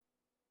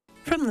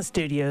From the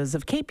studios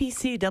of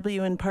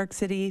KPCW in Park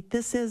City,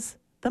 this is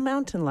The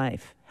Mountain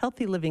Life,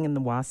 Healthy Living in the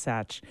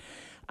Wasatch.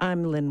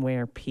 I'm Lynn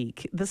Ware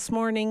Peak. This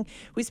morning,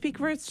 we speak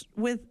first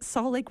with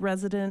Salt Lake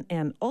resident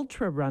and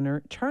ultra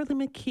runner Charli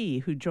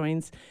McKee, who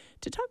joins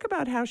to talk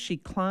about how she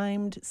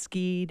climbed,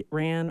 skied,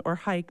 ran, or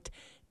hiked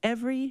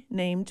every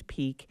named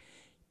peak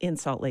in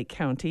Salt Lake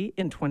County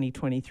in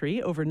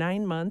 2023 over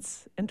 9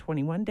 months and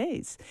 21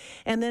 days.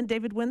 And then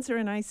David Windsor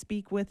and I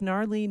speak with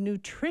Gnarly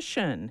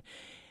Nutrition.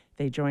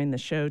 They join the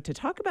show to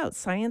talk about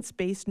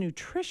science-based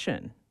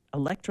nutrition,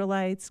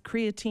 electrolytes,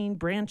 creatine,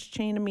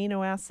 branched-chain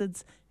amino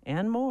acids,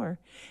 and more,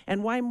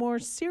 and why more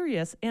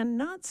serious and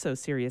not so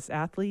serious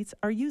athletes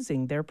are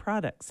using their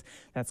products.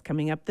 That's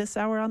coming up this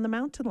hour on The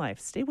Mountain Life.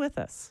 Stay with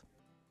us.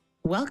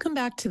 Welcome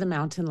back to The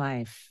Mountain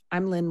Life.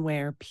 I'm Lynn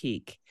Ware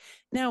Peak.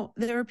 Now,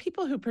 there are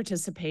people who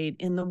participate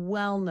in the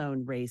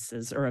well-known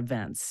races or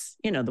events,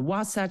 you know, the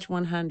Wasatch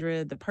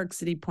 100, the Park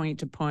City Point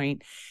to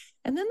Point,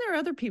 and then there are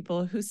other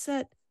people who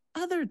set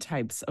other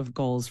types of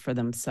goals for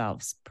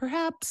themselves,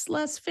 perhaps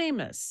less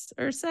famous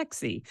or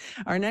sexy.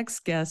 Our next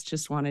guest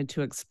just wanted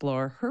to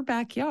explore her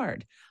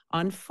backyard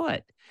on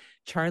foot.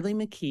 Charli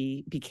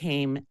McKee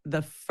became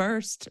the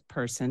first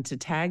person to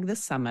tag the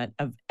summit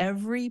of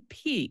every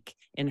peak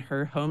in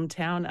her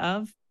hometown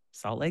of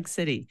Salt Lake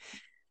City.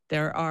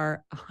 There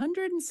are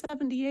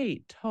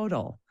 178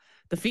 total.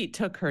 The feat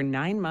took her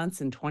 9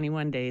 months and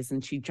 21 days,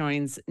 and she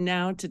joins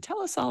now to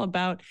tell us all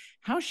about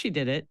how she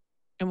did it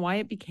and why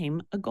it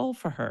became a goal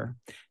for her.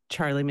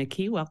 Charli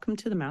McKee, welcome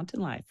to The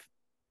Mountain Life.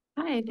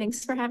 Hi,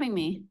 thanks for having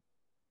me.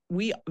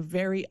 We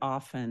very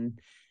often,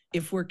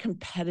 if we're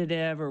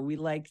competitive or we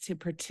like to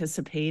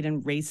participate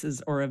in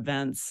races or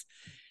events,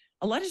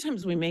 a lot of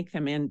times we make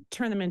them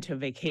turn them into a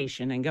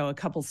vacation and go a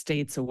couple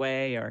states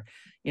away or,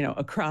 you know,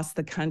 across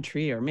the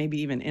country or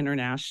maybe even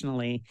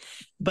internationally.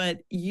 But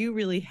you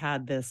really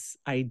had this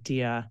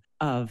idea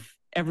of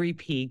every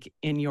peak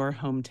in your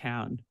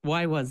hometown.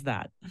 Why was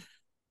that?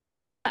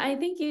 I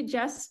think you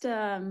just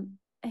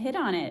hit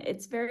on it.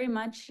 It's very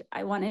much,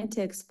 I wanted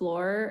to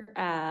explore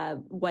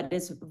what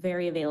is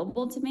very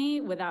available to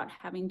me without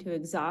having to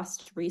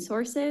exhaust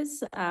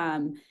resources.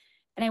 And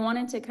I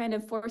wanted to kind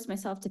of force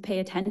myself to pay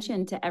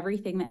attention to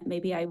everything that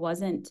maybe I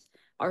wasn't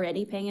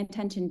already paying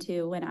attention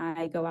to when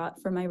I go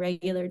out for my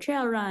regular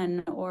trail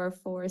run or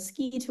for a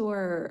ski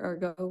tour or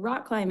go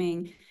rock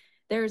climbing.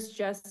 There's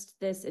just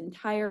this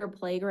entire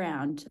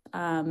playground,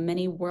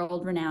 many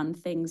world-renowned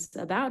things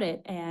about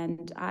it.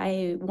 And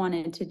I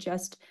wanted to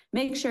just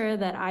make sure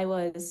that I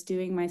was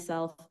doing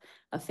myself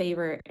a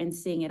favor and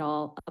seeing it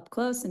all up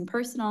close and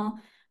personal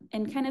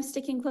and kind of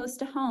sticking close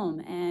to home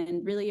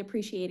and really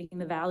appreciating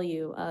the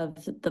value of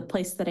the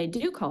place that I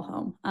do call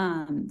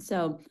home.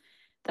 So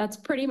that's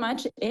pretty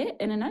much it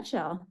in a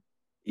nutshell.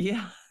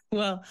 Yeah.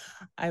 Well,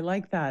 I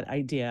like that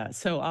idea.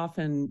 So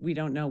often we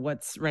don't know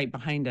what's right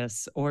behind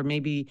us, or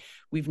maybe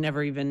we've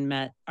never even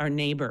met our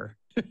neighbor.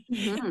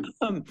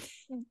 Mm-hmm.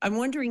 I'm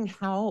wondering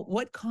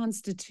what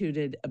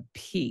constituted a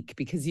peak,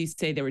 because you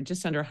say there were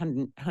just under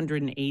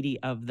 180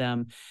 of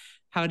them.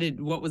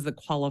 What was the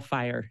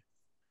qualifier?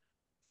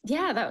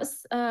 Yeah, that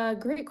was a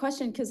great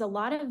question, because a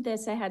lot of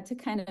this I had to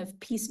kind of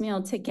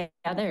piecemeal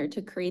together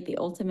to create the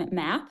ultimate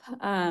map.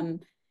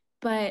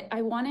 But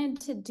I wanted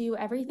to do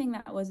everything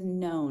that was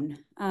known.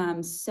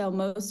 So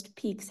most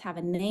peaks have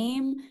a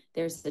name,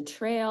 there's the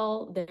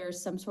trail,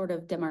 there's some sort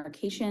of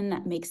demarcation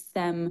that makes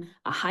them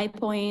a high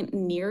point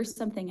near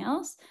something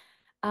else.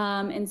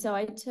 And so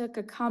I took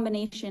a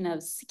combination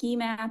of ski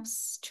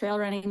maps, trail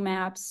running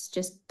maps,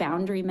 just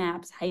boundary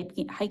maps,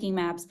 hiking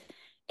maps.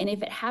 And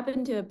if it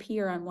happened to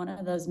appear on one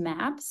of those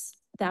maps,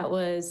 that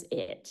was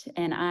it.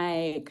 And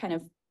I kind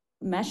of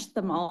meshed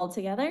them all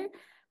together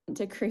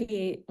to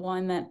create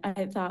one that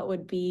I thought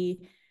would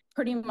be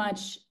pretty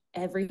much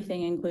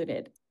everything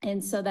included.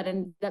 And so that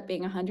ended up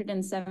being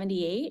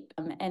 178.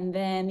 And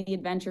then the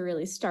adventure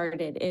really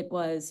started. It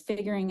was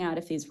figuring out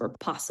if these were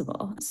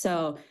possible.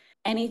 So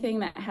anything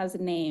that has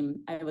a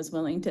name, I was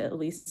willing to at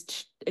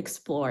least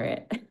explore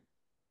it.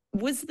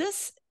 Was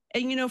this,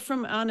 you know,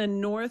 from on a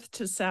north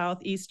to south,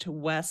 east to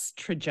west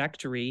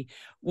trajectory,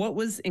 what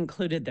was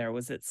included there?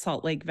 Was it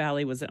Salt Lake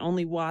Valley? Was it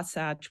only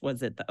Wasatch?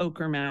 Was it the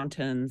Ochre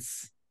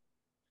Mountains?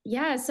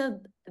 Yeah, so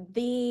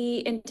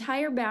the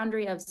entire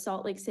boundary of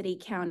Salt Lake City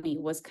County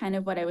was kind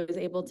of what I was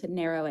able to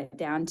narrow it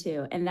down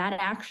to. And that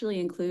actually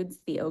includes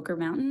the Ochre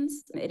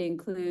Mountains. It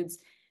includes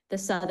the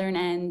southern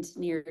end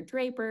near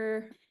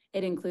Draper.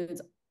 It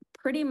includes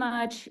pretty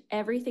much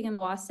everything in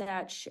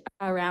Wasatch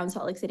around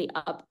Salt Lake City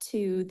up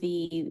to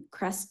the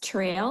Crest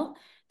Trail.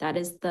 That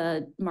is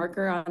the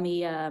marker on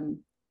the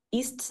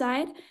east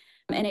side.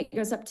 And it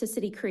goes up to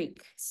City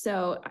Creek.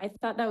 So I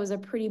thought that was a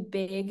pretty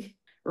big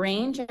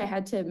range. I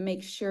had to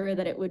make sure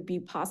that it would be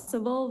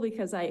possible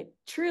because I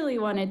truly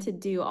wanted to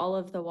do all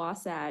of the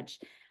Wasatch.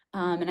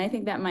 And I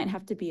think that might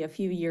have to be a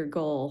few-year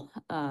goal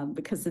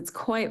because it's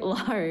quite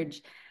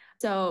large.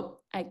 So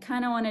I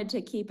kind of wanted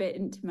to keep it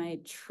into my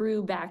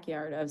true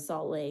backyard of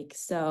Salt Lake.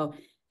 So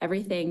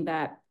everything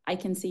that I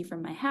can see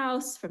from my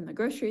house, from the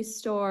grocery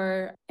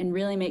store, and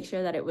really make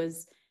sure that it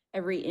was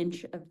every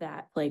inch of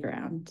that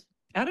playground.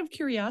 Out of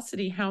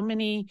curiosity, how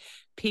many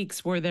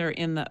peaks were there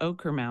in the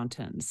Ochre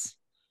Mountains?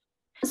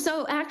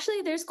 So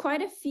actually, there's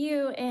quite a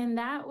few, and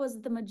that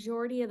was the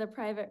majority of the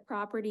private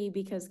property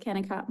because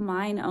Kennecott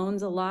Mine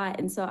owns a lot.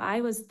 And so I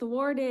was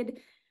thwarted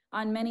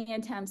on many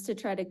attempts to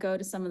try to go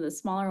to some of the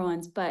smaller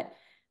ones. But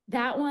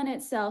that one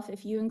itself,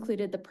 if you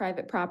included the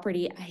private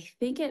property, I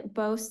think it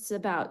boasts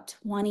about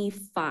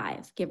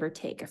 25, give or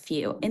take a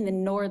few, in the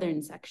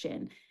northern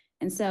section.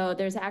 And so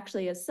there's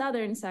actually a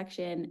southern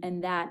section,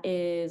 and that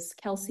is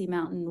Kelsey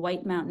Mountain,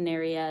 White Mountain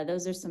area.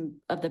 Those are some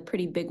of the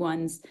pretty big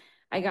ones.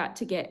 I got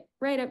to get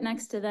right up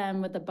next to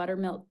them with the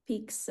Buttermilk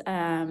Peaks,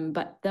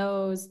 but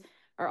those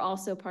are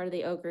also part of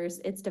the Ochres.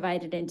 It's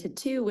divided into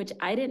two, which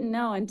I didn't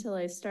know until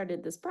I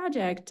started this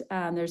project.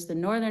 There's the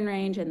Northern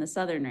Range and the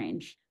Southern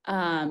Range,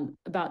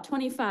 about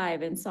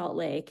 25 in Salt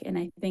Lake. And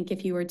I think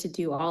if you were to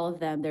do all of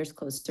them, there's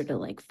closer to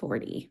like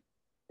 40.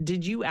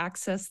 Did you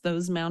access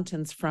those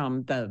mountains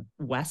from the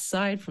west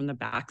side, from the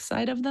back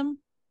side of them?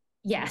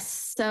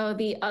 Yes. So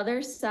the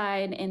other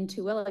side in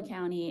Tooele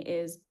County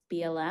is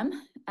BLM.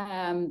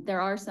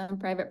 There are some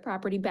private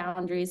property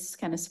boundaries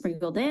kind of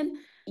sprinkled in.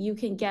 You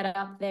can get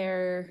up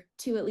there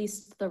to at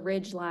least the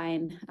ridge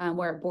line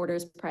where it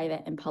borders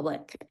private and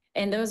public.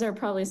 And those are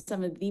probably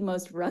some of the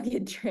most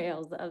rugged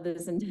trails of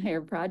this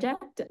entire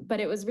project. But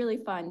it was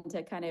really fun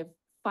to kind of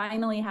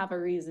finally have a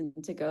reason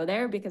to go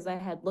there because I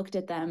had looked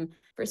at them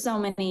for so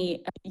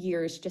many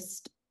years,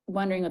 just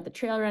wondering what the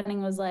trail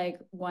running was like,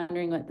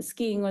 wondering what the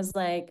skiing was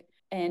like.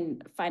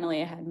 And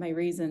finally, I had my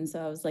reason. So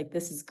I was like,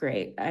 this is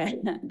great.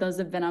 Those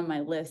have been on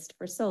my list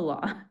for so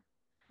long.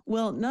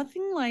 Well,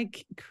 nothing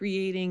like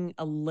creating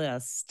a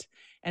list.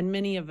 And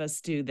many of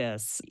us do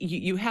this.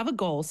 You have a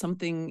goal,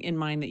 something in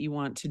mind that you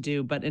want to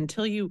do, but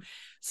until you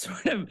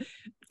sort of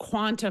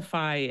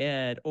quantify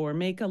it or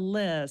make a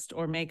list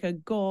or make a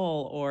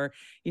goal or,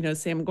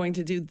 say I'm going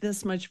to do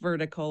this much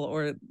vertical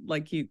or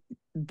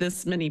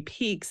this many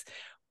peaks,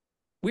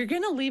 we're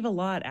going to leave a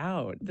lot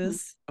out.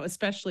 This,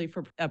 especially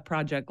for a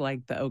project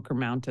like the Ochre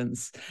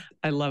Mountains.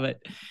 I love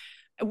it.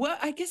 Well,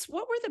 I guess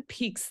what were the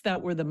peaks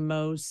that were the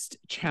most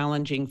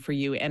challenging for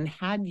you? And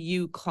had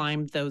you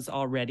climbed those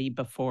already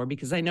before?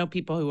 Because I know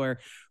people who are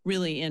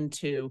really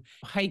into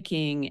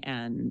hiking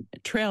and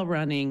trail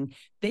running,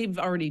 they've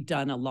already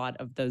done a lot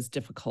of those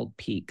difficult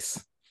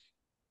peaks.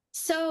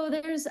 So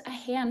there's a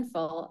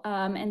handful.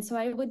 And so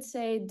I would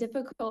say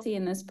difficulty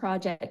in this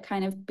project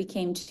kind of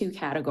became two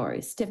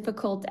categories.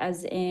 Difficult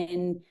as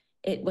in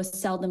it was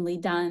seldomly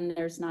done.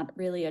 There's not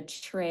really a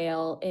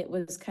trail. It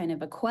was kind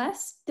of a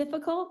quest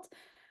difficult.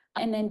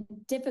 And then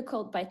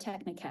difficult by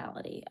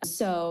technicality.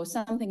 So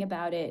something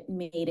about it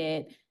made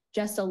it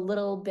just a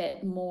little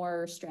bit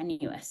more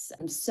strenuous.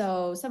 And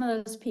so some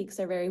of those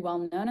peaks are very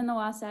well known in the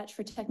Wasatch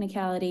for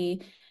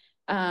technicality.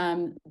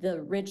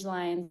 The ridge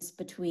lines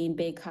between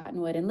Big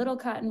Cottonwood and Little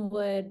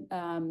Cottonwood.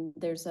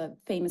 There's a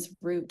famous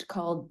route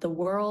called the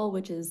Whirl,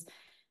 which is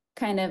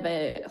kind of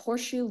a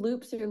horseshoe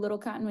loop through Little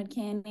Cottonwood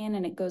Canyon,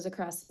 and it goes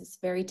across this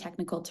very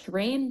technical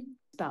terrain.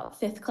 It's about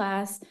fifth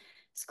class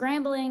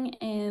scrambling,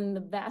 and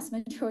the vast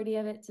majority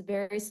of it's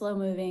very slow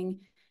moving,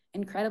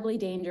 incredibly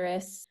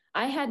dangerous.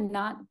 I had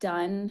not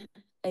done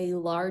a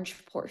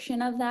large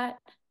portion of that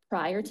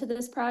prior to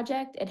this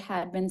project. It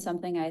had been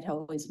something I'd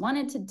always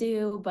wanted to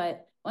do,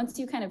 but once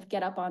you kind of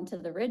get up onto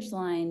the ridge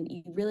line,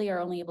 you really are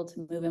only able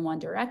to move in one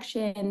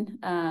direction,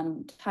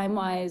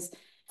 time-wise,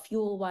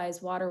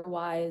 fuel-wise,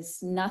 water-wise,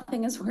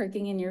 nothing is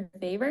working in your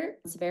favor.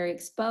 It's very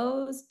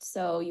exposed.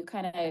 So you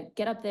kind of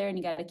get up there and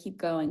you got to keep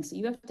going. So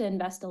you have to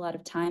invest a lot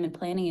of time and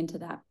planning into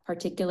that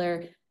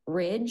particular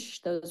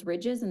ridge, those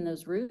ridges and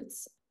those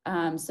routes.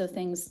 So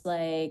things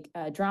like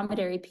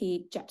Dromedary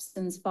Peak,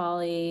 Jepson's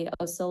Folly,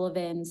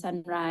 O'Sullivan,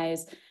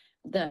 Sunrise,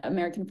 the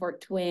American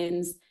Fork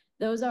Twins,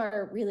 those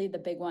are really the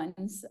big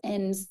ones.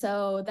 And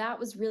so that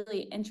was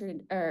really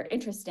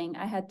interesting.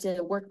 I had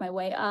to work my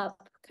way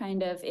up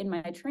kind of in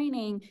my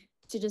training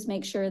to just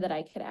make sure that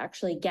I could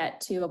actually get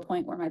to a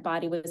point where my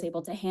body was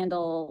able to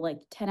handle like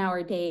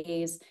 10-hour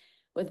days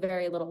with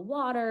very little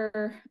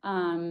water.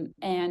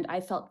 And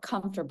I felt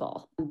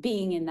comfortable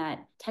being in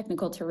that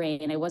technical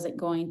terrain. I wasn't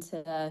going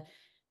to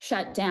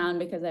shut down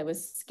because I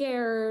was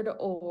scared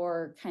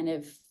or kind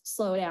of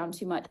slow down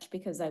too much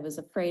because I was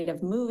afraid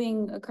of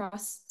moving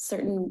across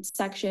certain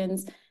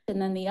sections.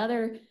 And then the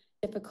other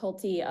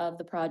difficulty of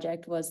the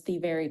project was the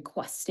very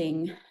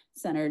questing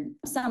centered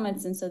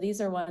summits. And so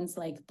these are ones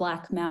like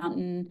Black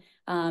Mountain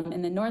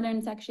in the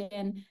northern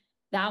section.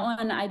 That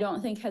one I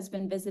don't think has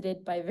been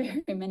visited by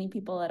very many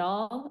people at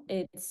all.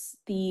 It's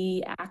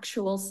the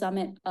actual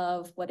summit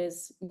of what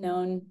is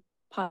known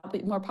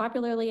more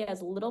popularly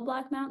as Little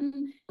Black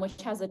Mountain,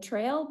 which has a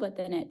trail, but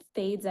then it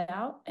fades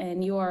out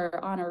and you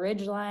are on a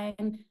ridge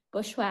line,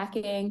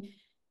 bushwhacking.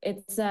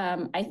 It's,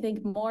 I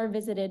think, more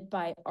visited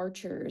by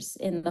archers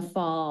in the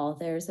fall.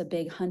 There's a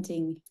big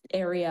hunting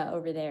area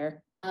over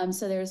there.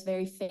 So there's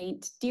very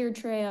faint deer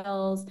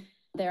trails.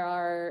 There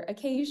are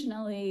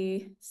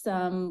occasionally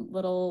some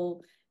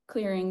little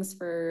clearings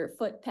for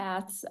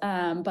footpaths,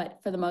 but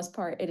for the most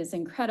part, it is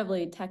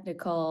incredibly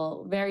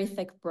technical, very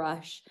thick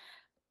brush.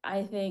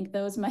 I think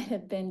those might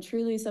have been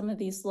truly some of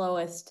the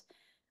slowest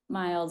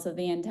miles of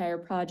the entire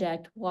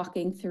project,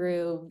 walking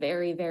through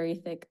very, very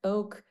thick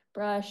oak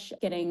brush,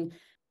 getting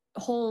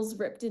holes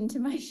ripped into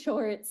my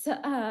shorts,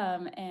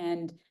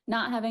 and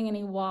not having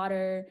any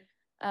water.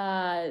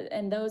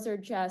 And those are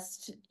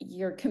just,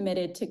 you're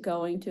committed to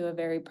going to a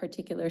very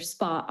particular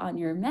spot on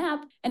your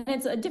map. And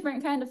it's a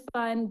different kind of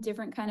fun,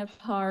 different kind of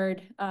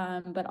hard,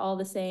 but all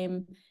the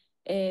same,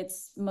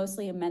 it's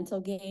mostly a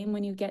mental game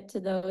when you get to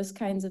those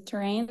kinds of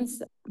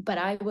terrains. But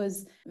I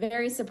was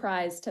very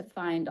surprised to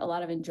find a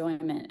lot of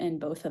enjoyment in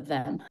both of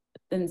them.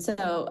 And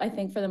so I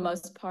think for the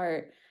most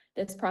part,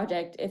 this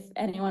project, if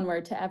anyone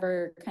were to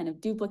ever kind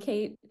of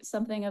duplicate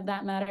something of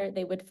that matter,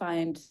 they would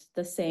find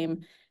the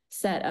same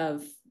set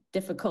of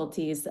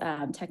difficulties,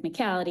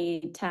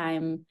 technicality,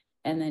 time,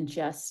 and then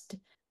just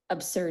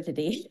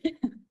absurdity.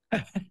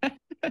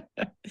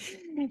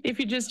 If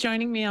you're just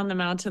joining me on the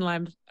Mountain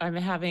Lab, I'm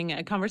having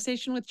a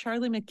conversation with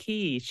Charli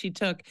McKee. She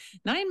took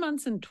 9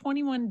 months and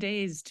 21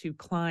 days to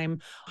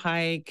climb,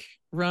 hike,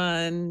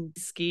 run,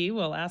 ski.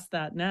 We'll ask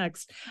that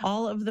next.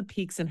 All of the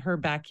peaks in her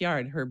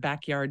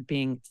backyard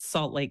being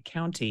Salt Lake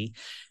County.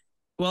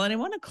 Well, and I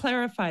want to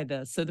clarify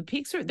this. So the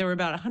peaks there were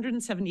about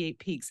 178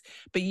 peaks,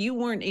 but you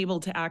weren't able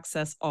to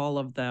access all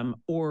of them.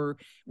 Or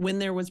when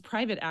there was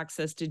private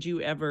access, did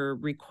you ever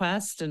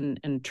request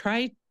and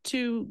try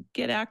to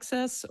get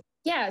access?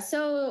 Yeah,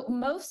 so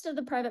most of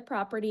the private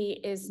property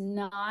is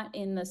not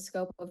in the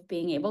scope of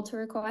being able to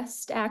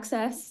request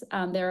access.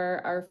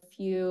 There are a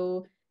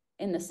few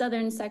in the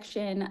southern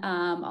section.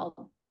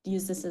 I'll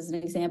use this as an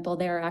example.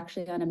 They're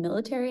actually on a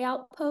military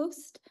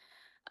outpost.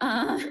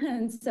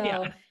 And so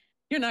yeah.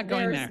 You're not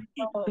going there.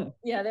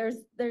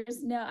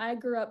 There's no, I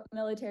grew up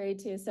military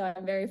too, so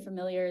I'm very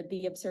familiar,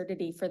 the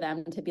absurdity for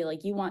them to be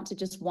like, you want to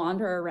just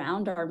wander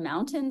around our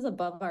mountains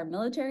above our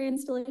military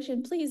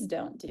installation? Please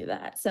don't do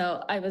that.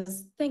 So I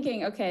was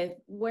thinking, okay,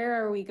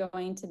 where are we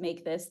going to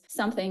make this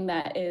something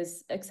that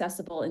is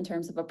accessible in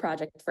terms of a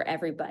project for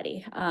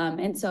everybody?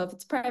 And so if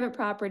it's private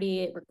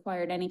property, it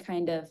required any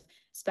kind of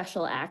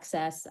special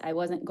access. I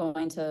wasn't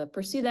going to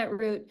pursue that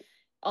route.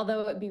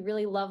 Although it'd be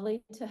really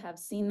lovely to have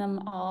seen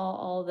them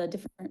all the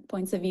different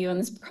points of view on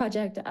this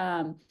project,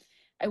 I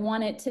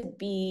want it to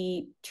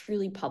be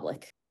truly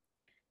public.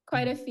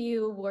 Quite a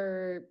few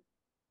were,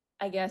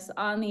 I guess,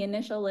 on the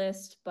initial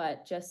list,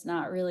 but just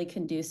not really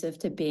conducive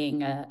to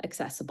being an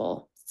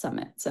accessible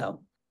summit.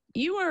 So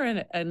you are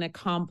an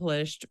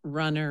accomplished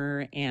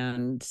runner,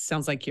 and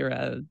sounds like you're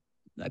a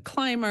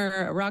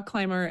climber, a rock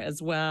climber as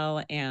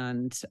well.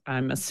 And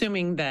I'm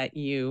assuming that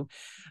you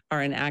are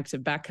an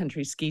active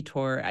backcountry ski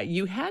tour.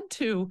 You had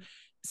to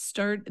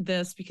start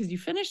this because you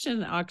finished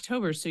in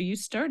October. So you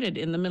started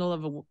in the middle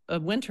of a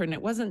winter, and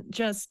it wasn't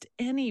just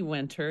any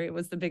winter. It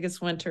was the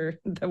biggest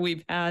winter that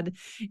we've had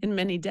in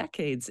many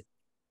decades.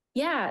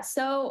 Yeah.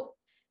 So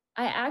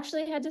I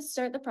actually had to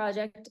start the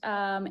project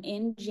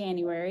in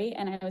January,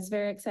 and I was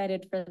very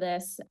excited for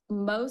this.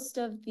 Most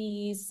of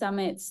the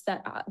summits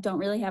that don't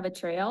really have a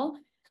trail,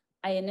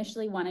 I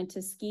initially wanted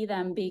to ski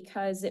them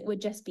because it would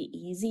just be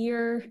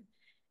easier.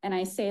 And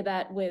I say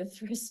that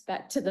with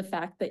respect to the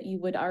fact that you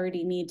would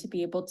already need to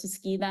be able to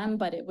ski them,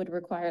 but it would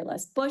require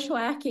less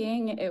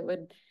bushwhacking. It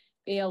would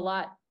be a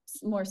lot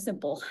more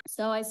simple.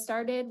 So I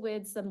started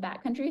with some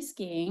backcountry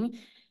skiing,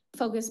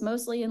 focused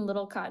mostly in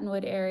Little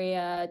Cottonwood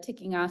area,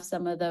 ticking off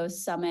some of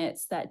those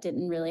summits that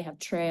didn't really have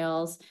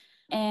trails.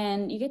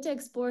 And you get to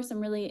explore some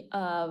really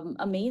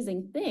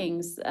amazing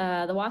things.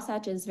 The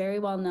Wasatch is very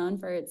well known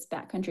for its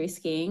backcountry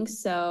skiing.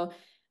 So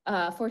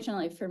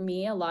fortunately for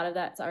me, a lot of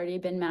that's already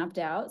been mapped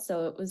out.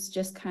 So it was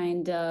just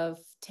kind of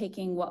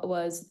taking what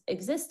was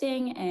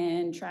existing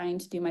and trying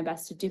to do my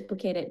best to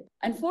duplicate it.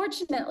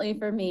 Unfortunately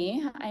for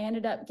me, I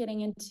ended up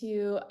getting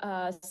into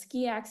a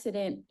ski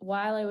accident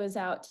while I was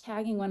out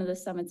tagging one of the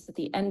summits at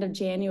the end of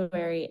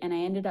January, and I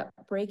ended up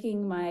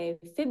breaking my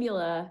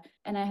fibula,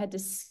 and I had to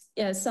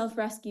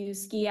self-rescue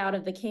ski out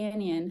of the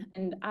canyon,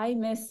 and I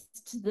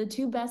missed the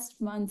 2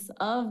 best months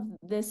of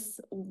this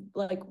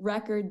like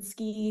record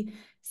ski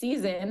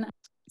season.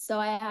 So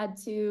I had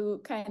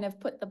to kind of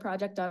put the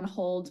project on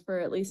hold for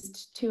at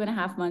least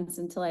 2.5 months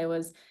until I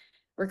was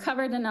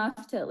recovered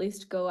enough to at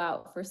least go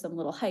out for some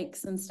little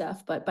hikes and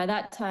stuff. But by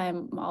that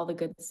time, all the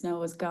good snow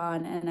was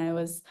gone, and I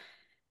was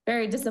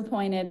very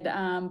disappointed.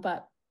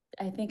 But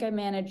I think I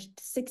managed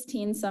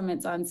 16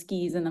 summits on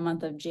skis in the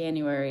month of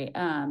January.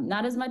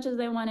 Not as much as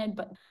I wanted,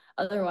 but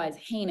otherwise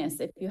heinous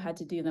if you had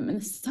to do them in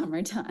the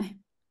summertime.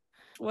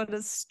 What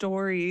a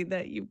story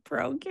that you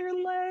broke your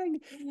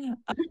leg.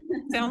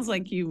 Sounds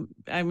like you're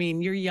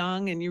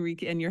young and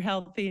you're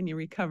healthy and you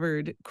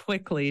recovered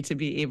quickly to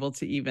be able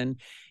to even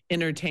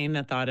entertain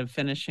the thought of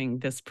finishing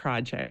this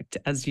project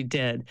as you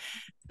did.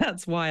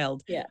 That's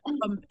wild. Yeah.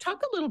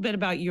 Talk a little bit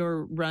about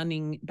your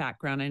running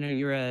background. I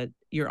know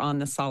you're on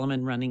the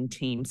Solomon running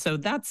team. So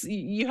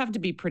you have to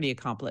be pretty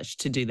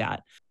accomplished to do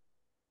that.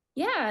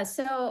 Yeah,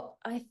 so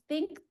I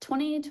think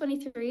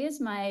 2023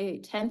 is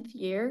my 10th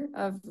year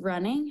of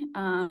running.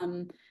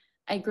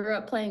 I grew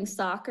up playing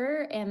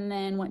soccer and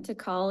then went to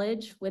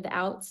college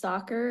without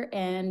soccer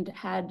and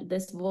had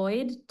this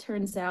void.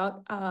 Turns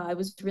out I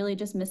was really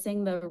just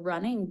missing the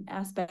running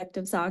aspect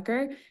of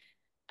soccer.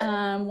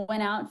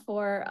 Went out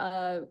for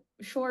a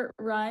short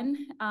run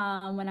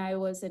when I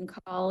was in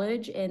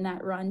college, and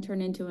that run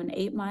turned into an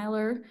 8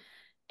 miler.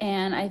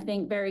 And I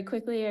think very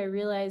quickly I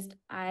realized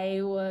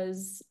I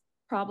was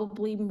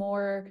probably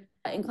more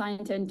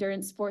inclined to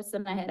endurance sports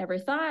than I had ever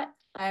thought.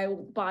 I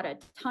bought a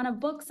ton of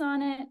books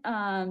on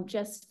it,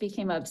 just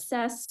became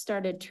obsessed,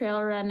 started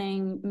trail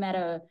running,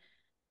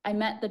 I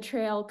met the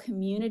trail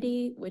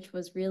community, which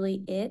was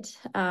really it.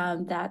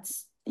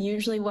 That's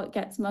usually what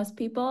gets most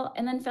people,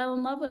 and then fell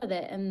in love with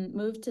it and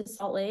moved to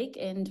Salt Lake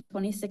in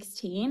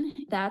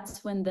 2016.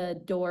 That's when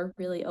the door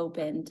really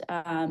opened.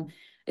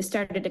 I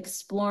started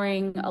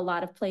exploring a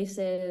lot of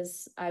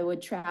places. I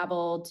would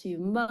travel to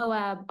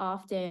Moab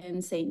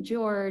often, St.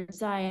 George,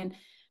 Zion.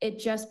 It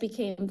just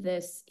became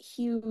this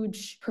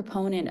huge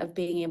proponent of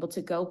being able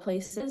to go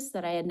places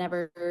that I had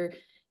never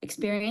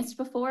experienced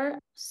before.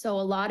 So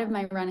a lot of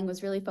my running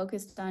was really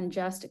focused on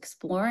just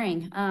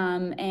exploring.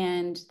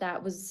 And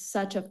that was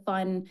such a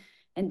fun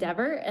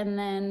endeavor. And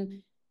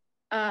then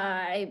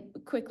I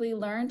quickly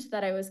learned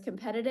that I was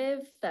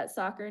competitive, that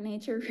soccer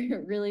nature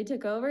really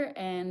took over,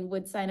 and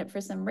would sign up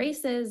for some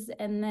races,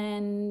 and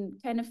then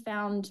kind of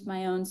found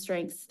my own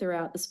strengths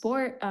throughout the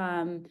sport.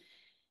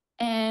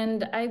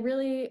 And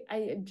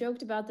I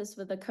joked about this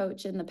with a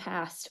coach in the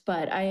past,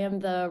 but I am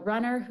the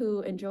runner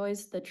who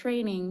enjoys the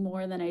training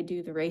more than I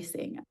do the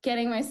racing.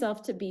 Getting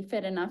myself to be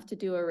fit enough to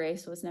do a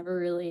race was never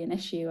really an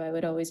issue. I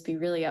would always be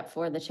really up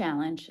for the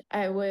challenge.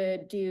 I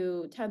would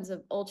do tons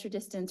of ultra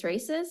distance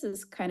races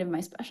is kind of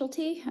my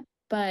specialty.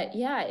 But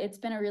yeah, it's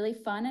been a really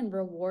fun and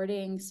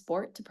rewarding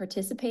sport to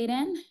participate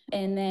in.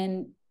 And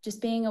then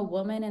just being a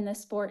woman in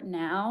this sport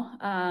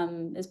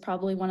now is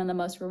probably one of the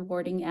most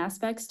rewarding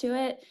aspects to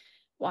it.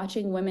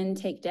 Watching women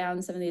take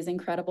down some of these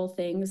incredible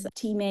things.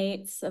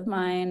 Teammates of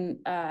mine,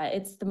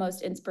 it's the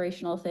most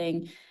inspirational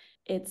thing.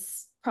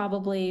 It's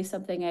probably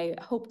something I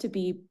hope to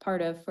be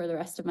part of for the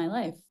rest of my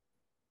life.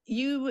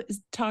 You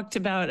talked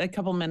about a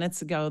couple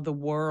minutes ago the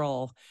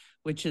Whirl,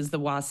 which is the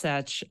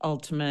Wasatch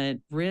Ultimate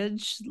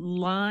Ridge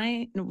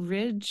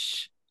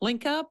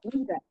link up.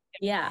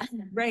 Yeah.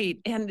 Right.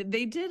 And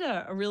they did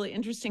a really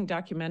interesting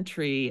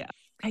documentary.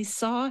 I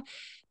saw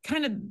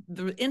kind of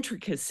the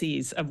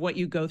intricacies of what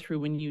you go through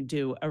when you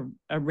do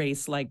a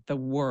race like the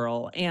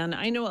Whirl. And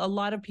I know a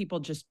lot of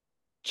people just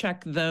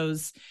check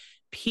those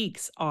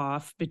peaks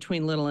off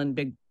between Little and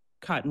Big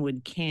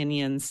Cottonwood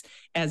Canyons,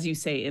 as you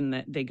say, in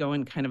that they go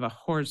in kind of a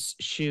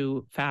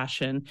horseshoe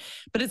fashion.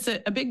 But it's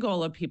a big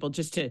goal of people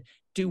just to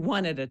do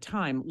one at a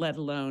time, let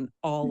alone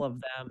all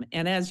of them.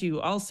 And as you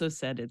also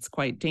said, it's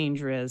quite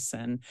dangerous.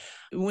 And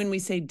when we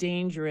say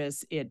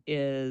dangerous, it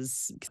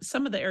is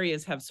some of the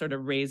areas have sort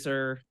of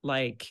razor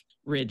like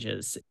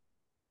ridges.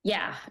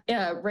 Yeah,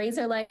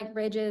 razor like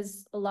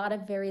ridges, a lot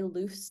of very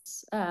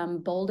loose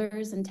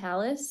boulders and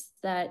talus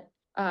that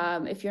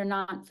if you're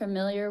not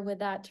familiar with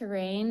that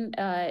terrain,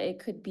 it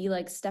could be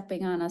like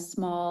stepping on a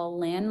small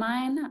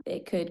landmine.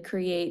 It could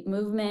create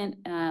movement,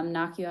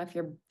 knock you off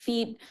your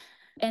feet.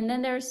 And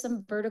then there's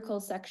some vertical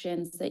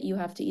sections that you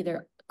have to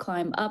either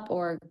climb up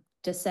or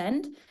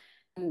descend.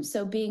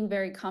 So being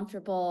very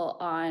comfortable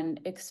on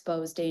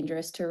exposed,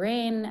 dangerous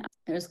terrain,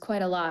 there's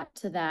quite a lot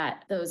to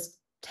that. Those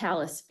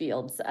talus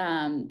fields,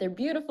 they're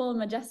beautiful and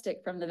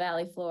majestic from the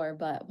valley floor,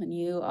 but when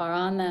you are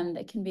on them,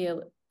 they can be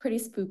pretty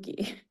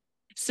spooky.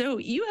 So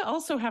you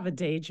also have a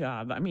day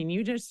job. I mean,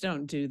 you just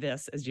don't do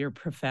this as your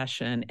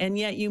profession. And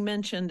yet you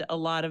mentioned a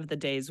lot of the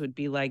days would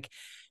be like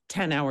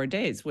 10-hour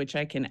days, which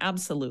I can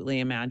absolutely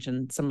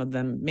imagine. Some of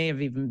them may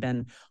have even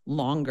been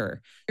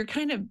longer. You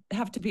kind of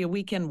have to be a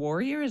weekend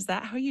warrior. Is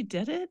that how you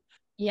did it?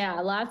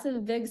 Yeah, lots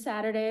of big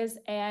Saturdays.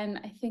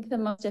 And I think the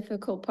most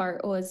difficult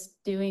part was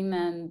doing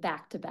them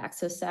back to back.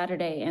 So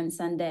Saturday and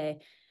Sunday.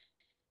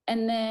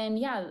 And then,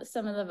 yeah,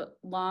 some of the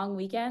long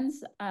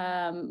weekends,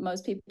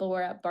 most people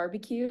were at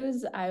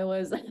barbecues. I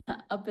was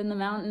up in the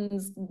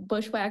mountains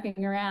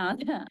bushwhacking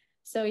around.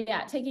 So,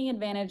 yeah, taking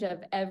advantage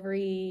of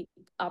every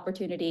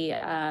opportunity,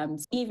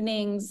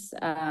 evenings,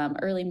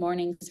 early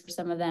mornings for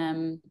some of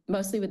them,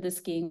 mostly with the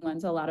skiing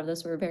ones. A lot of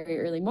those were very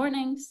early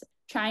mornings.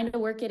 Trying to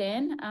work it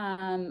in.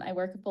 I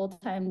work a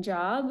full-time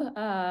job.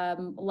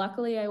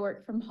 Luckily, I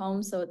work from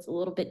home, so it's a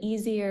little bit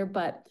easier,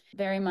 but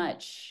very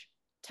much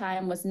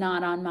time was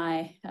not on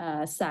my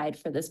side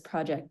for this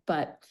project,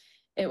 but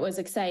it was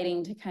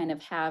exciting to kind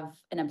of have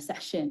an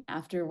obsession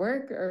after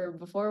work or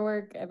before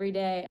work every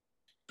day.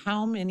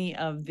 How many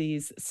of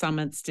these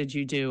summits did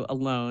you do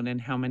alone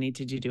and how many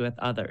did you do with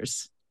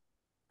others?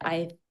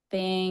 I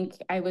think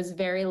I was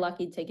very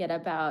lucky to get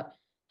about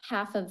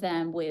half of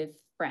them with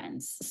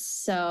friends.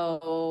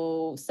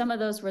 So some of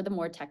those were the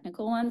more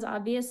technical ones,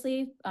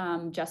 obviously,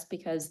 just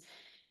because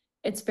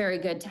it's very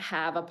good to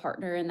have a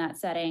partner in that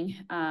setting.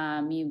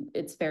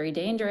 It's very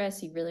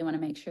dangerous. You really want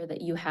to make sure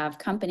that you have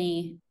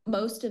company.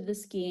 Most of the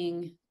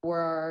skiing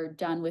were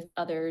done with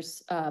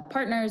others,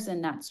 partners,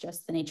 and that's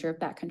just the nature of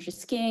backcountry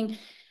skiing.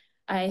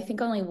 I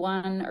think only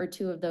one or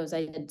two of those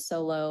I did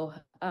solo,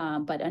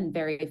 but on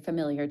very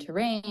familiar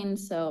terrain.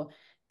 So,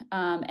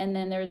 and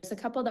then there's a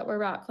couple that were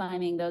rock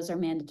climbing. Those are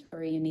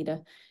mandatory. You need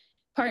a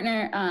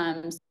partner.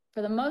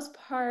 For the most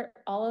part,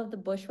 all of the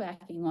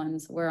bushwhacking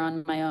ones were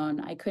on my own.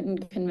 I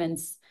couldn't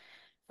convince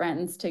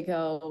friends to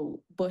go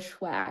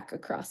bushwhack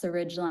across a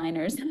ridgeline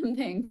or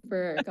something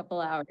for a couple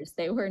hours.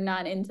 They were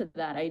not into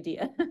that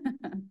idea.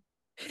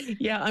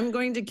 Yeah, I'm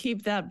going to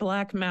keep that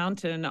Black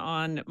Mountain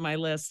on my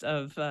list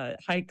of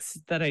hikes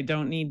that I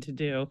don't need to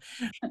do.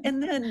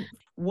 And then,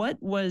 what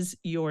was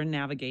your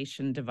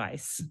navigation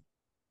device?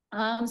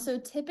 So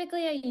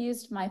typically I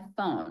used my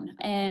phone,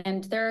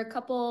 and there are a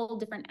couple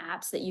different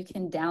apps that you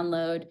can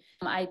download.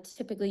 I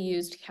typically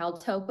used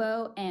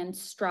CalTopo, and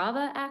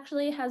Strava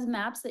actually has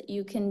maps that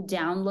you can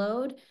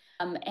download.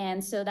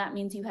 And so that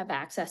means you have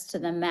access to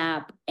the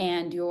map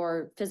and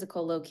your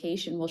physical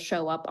location will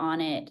show up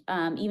on it,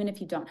 even if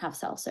you don't have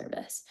cell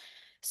service.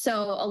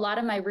 So a lot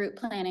of my route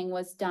planning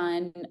was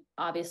done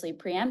obviously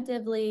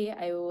preemptively.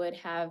 I would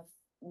have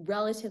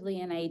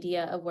relatively an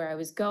idea of where I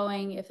was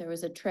going, if there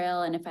was a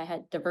trail, and if I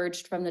had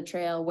diverged from the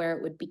trail, where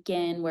it would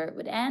begin, where it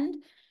would end.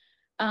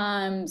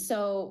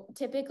 So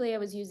typically I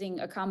was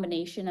using a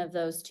combination of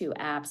those two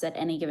apps at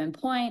any given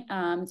point.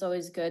 It's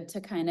always good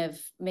to kind of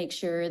make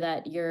sure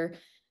that you're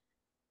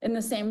in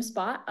the same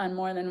spot on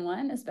more than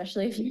one,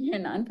 especially if you're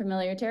in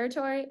unfamiliar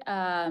territory.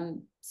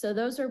 So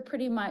those are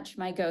pretty much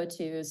my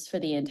go-tos for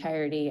the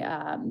entirety.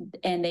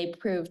 And they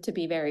proved to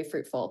be very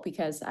fruitful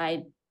because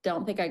I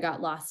don't think I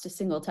got lost a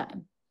single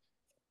time.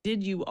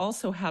 Did you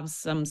also have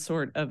some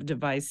sort of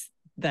device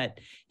that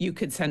you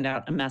could send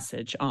out a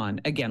message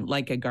on, again,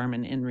 like a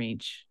Garmin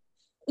InReach?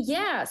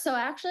 Yeah, so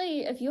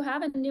actually, if you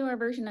have a newer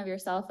version of your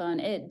cell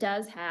phone, it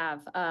does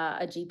have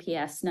a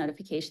GPS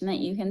notification that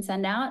you can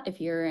send out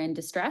if you're in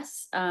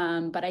distress.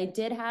 But I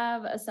did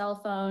have a cell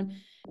phone.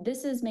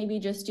 This is maybe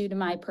just due to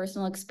my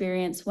personal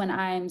experience. When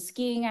I'm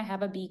skiing, I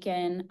have a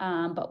beacon,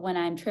 but when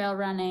I'm trail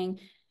running,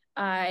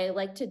 I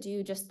like to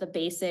do just the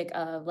basic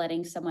of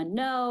letting someone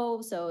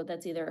know. So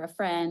that's either a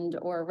friend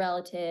or a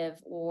relative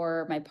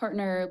or my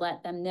partner,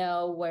 let them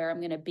know where I'm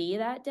going to be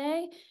that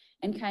day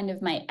and kind of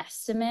my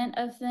estimate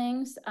of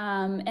things.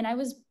 And I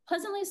was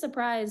pleasantly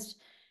surprised.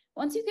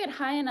 Once you get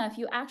high enough,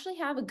 you actually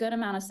have a good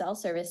amount of cell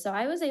service. So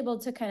I was able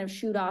to kind of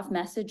shoot off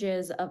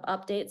messages of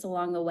updates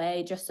along the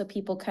way, just so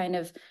people kind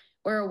of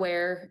were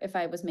aware if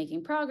I was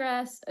making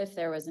progress, if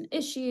there was an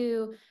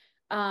issue.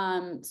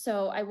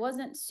 So I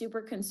wasn't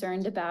super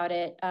concerned about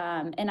it.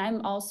 And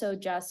I'm also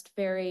just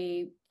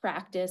very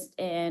practiced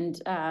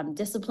and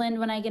disciplined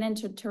when I get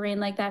into terrain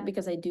like that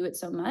because I do it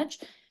so much.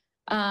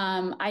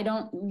 I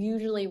don't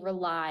usually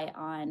rely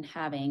on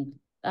having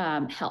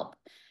help.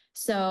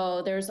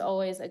 So there's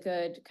always a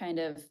good kind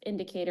of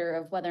indicator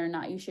of whether or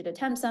not you should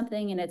attempt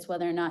something, and it's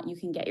whether or not you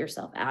can get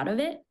yourself out of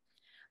it.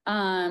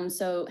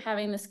 So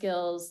having the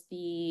skills,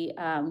 the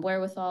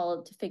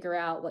wherewithal to figure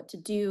out what to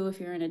do if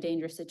you're in a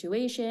dangerous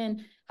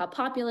situation, how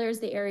popular is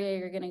the area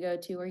you're going to go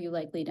to, are you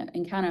likely to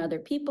encounter other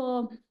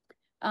people?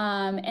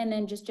 And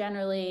then just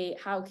generally,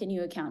 how can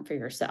you account for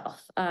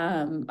yourself?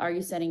 Are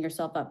you setting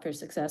yourself up for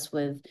success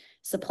with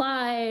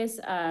supplies?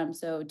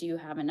 So do you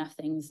have enough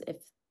things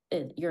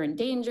if you're in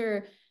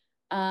danger?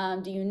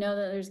 Do you know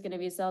that there's going to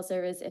be cell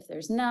service? If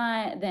there's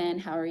not, then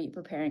how are you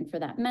preparing for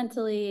that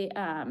mentally?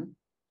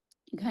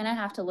 You kind of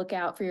have to look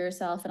out for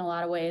yourself in a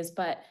lot of ways,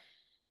 but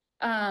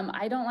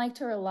I don't like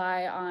to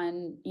rely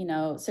on,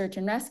 search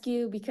and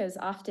rescue because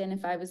often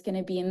if I was going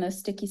to be in those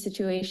sticky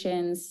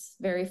situations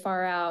very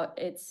far out,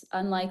 it's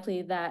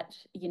unlikely that,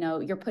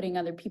 you're putting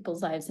other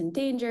people's lives in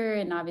danger.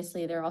 And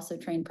obviously they're also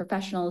trained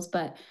professionals,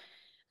 but,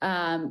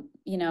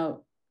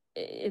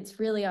 it's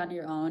really on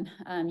your own.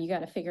 You got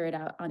to figure it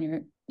out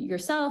on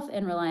yourself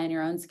and rely on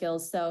your own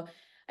skills. So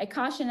I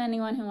caution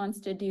anyone who wants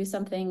to do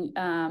something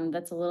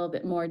that's a little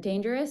bit more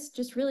dangerous,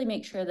 just really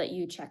make sure that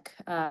you check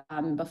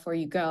before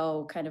you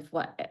go, kind of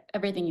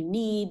everything you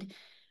need,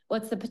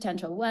 what's the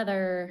potential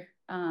weather,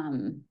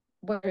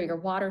 what are your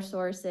water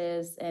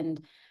sources,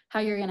 and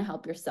how you're going to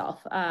help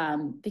yourself,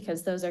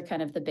 because those are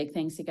kind of the big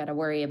things you got to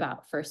worry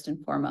about first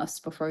and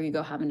foremost before you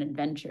go have an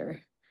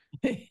adventure.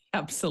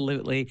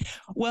 Absolutely.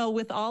 Well,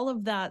 with all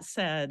of that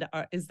said,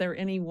 is there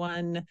any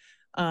one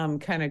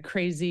kind of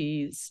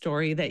crazy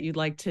story that you'd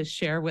like to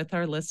share with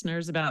our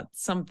listeners about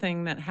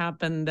something that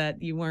happened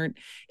that you weren't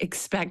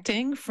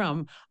expecting,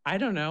 from, I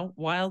don't know,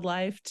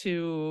 wildlife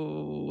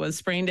to a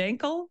sprained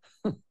ankle?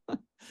 I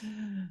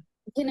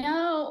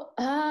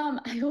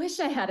wish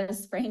I had a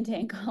sprained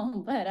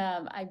ankle, but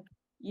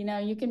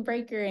you can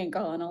break your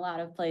ankle in a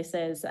lot of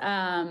places.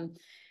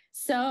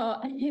 So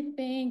I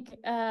think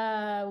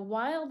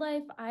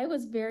wildlife, I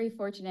was very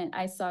fortunate.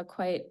 I saw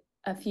quite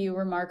a few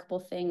remarkable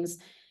things,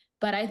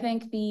 but I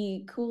think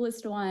the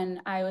coolest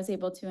one I was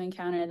able to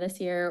encounter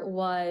this year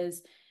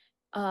was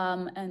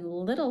and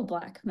Little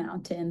Black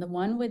Mountain, the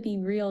one with the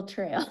real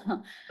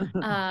trail.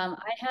 I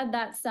had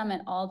that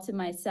summit all to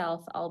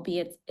myself,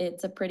 albeit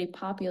it's a pretty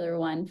popular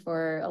one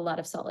for a lot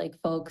of Salt Lake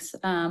folks.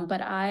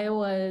 But I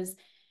was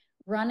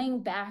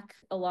running back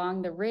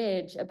along the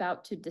ridge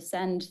about to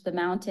descend the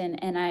mountain,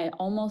 and I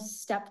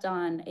almost stepped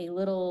on a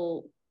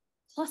little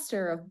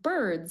cluster of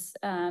birds,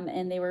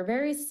 and they were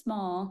very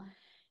small.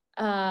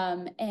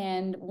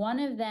 And one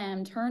of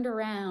them turned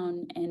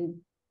around and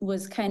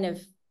was kind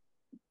of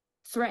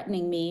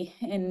threatening me,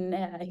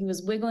 and he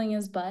was wiggling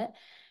his butt,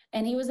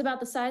 and he was about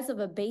the size of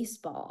a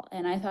baseball,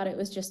 and I thought it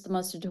was just the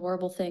most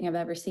adorable thing I've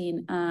ever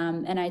seen.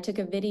 And I took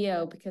a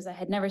video because I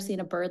had never seen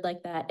a bird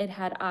like that. It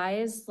had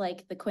eyes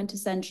like the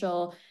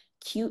quintessential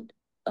cute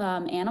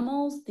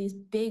animals, these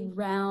big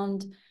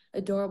round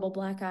adorable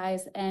black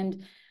eyes.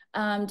 And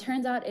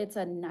turns out it's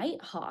a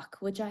nighthawk,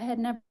 which I had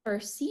never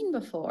seen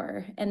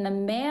before, and the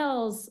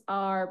males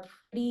are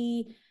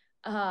pretty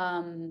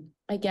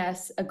I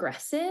guess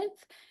aggressive.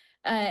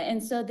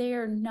 And so they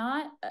are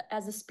not,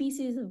 as a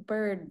species of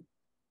bird,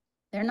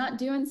 they're not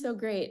doing so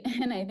great.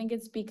 And I think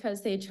it's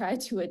because they try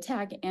to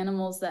attack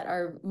animals that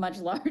are much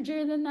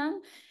larger than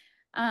them.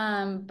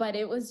 But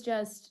it was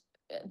just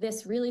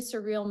this really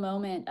surreal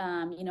moment.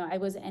 I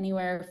was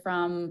anywhere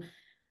from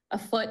a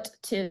foot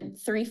to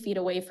 3 feet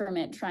away from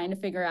it, trying to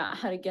figure out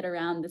how to get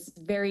around this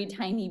very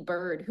tiny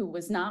bird who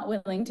was not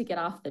willing to get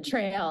off the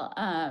trail.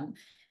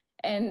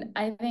 And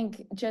I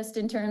think just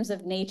in terms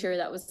of nature,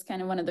 that was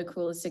kind of one of the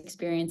coolest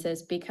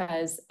experiences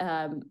because,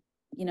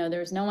 there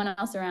was no one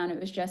else around. It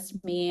was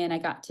just me. And I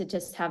got to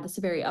just have this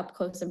very up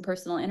close and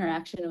personal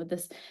interaction with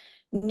this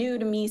new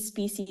to me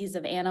species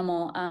of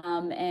animal.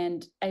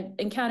 And I've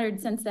encountered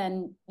since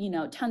then,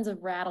 tons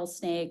of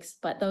rattlesnakes,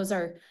 but those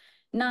are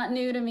not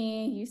new to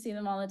me. You see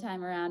them all the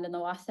time around in the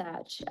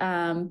Wasatch.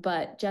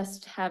 But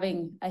just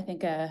having, I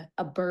think, a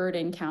bird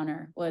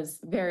encounter was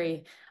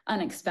very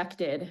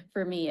unexpected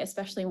for me,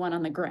 especially one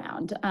on the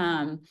ground.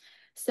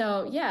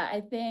 So yeah, I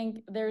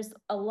think there's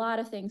a lot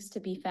of things to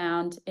be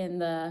found in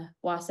the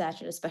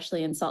Wasatch,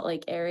 especially in Salt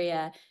Lake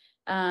area.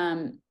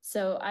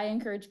 So I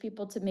encourage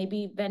people to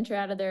maybe venture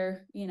out of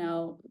their,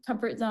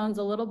 comfort zones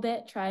a little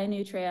bit, try a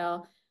new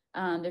trail.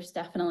 There's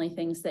definitely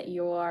things that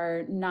you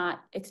are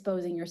not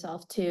exposing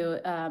yourself to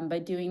by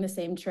doing the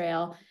same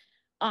trail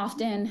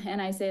often.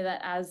 And I say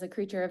that as a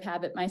creature of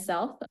habit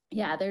myself.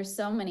 Yeah, there's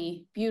so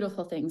many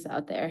beautiful things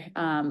out there.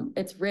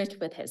 It's rich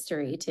with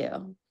history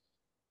too.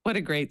 What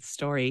a great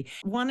story.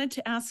 Wanted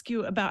to ask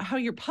you about how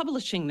you're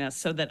publishing this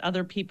so that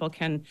other people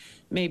can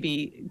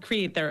maybe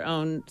create their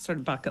own sort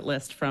of bucket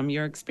list from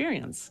your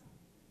experience.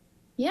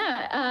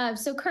 Yeah,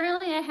 so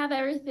currently I have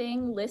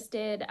everything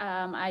listed.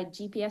 I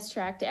GPS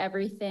tracked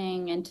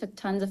everything and took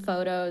tons of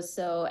photos.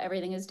 So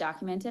everything is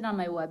documented on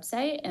my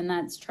website, and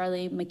that's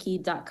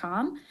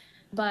charlimckee.com.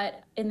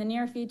 But in the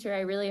near future,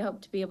 I really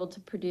hope to be able to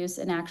produce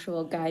an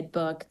actual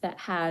guidebook that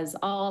has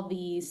all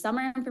the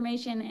summer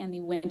information and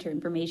the winter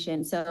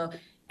information. So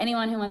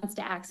anyone who wants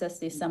to access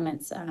these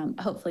summits,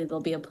 hopefully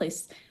there'll be a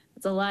place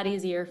it's a lot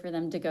easier for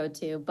them to go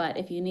to. But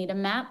if you need a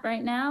map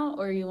right now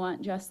or you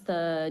want just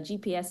the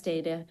GPS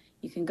data,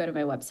 you can go to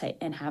my website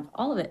and have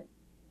all of it.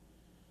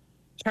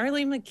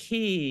 Charli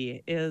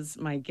McKee is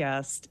my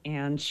guest,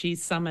 and she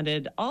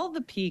summited all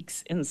the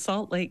peaks in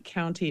Salt Lake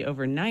County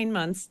over 9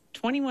 months,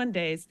 21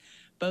 days,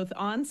 both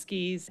on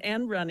skis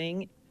and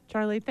running.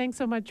 Charli, thanks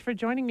so much for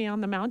joining me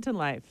on The Mountain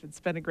Life. It's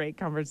been a great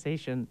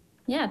conversation.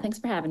 Yeah, thanks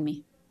for having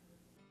me.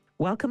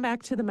 Welcome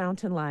back to The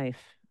Mountain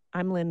Life.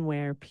 I'm Lynn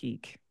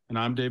Ware-Peak. And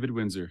I'm David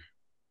Windsor.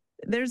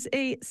 There's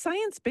a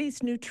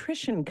science-based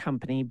nutrition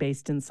company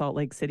based in Salt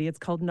Lake City. It's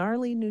called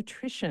Gnarly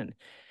Nutrition.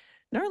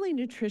 Gnarly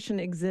Nutrition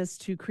exists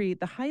to create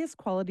the highest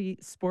quality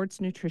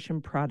sports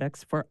nutrition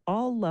products for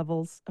all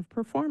levels of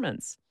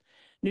performance.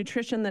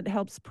 Nutrition that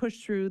helps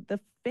push through the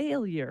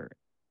failure,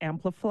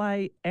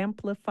 amplify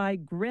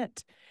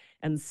grit,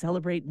 and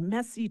celebrate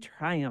messy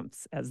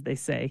triumphs, as they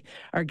say.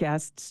 Our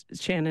guests,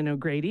 Shannon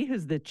O'Grady,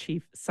 who's the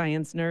chief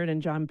science nerd,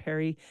 and John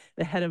Perry,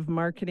 the head of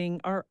marketing,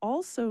 are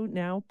also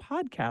now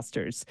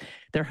podcasters.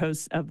 They're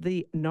hosts of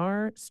the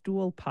Nar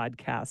Stool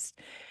podcast.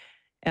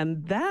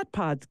 And that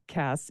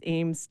podcast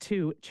aims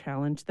to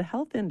challenge the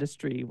health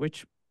industry,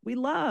 which we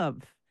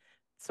love.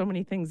 So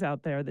many things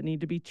out there that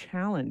need to be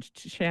challenged.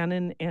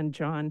 Shannon and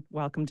John,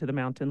 welcome to The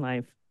Mountain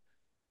Life.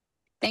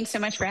 Thanks so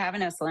much for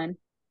having us, Lynn.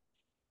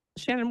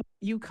 Shannon,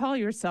 you call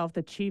yourself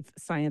the chief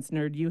science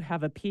nerd. You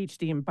have a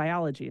PhD in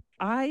biology.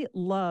 I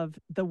love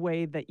the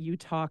way that you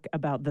talk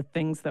about the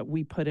things that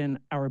we put in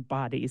our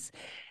bodies.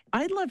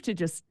 I'd love to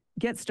just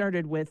get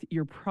started with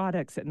your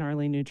products at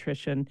Gnarly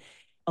Nutrition,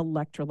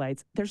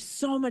 electrolytes. There's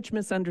so much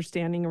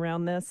misunderstanding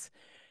around this.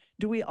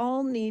 Do we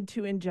all need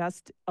to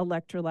ingest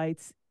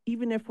electrolytes,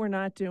 even if we're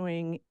not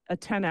doing a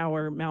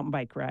 10-hour mountain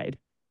bike ride?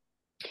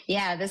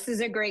 Yeah, this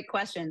is a great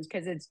question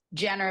because it's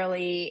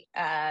generally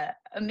a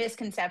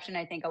misconception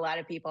I think a lot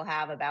of people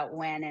have about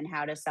when and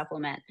how to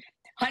supplement.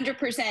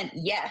 100%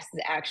 yes,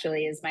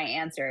 actually, is my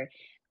answer.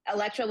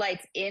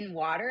 Electrolytes in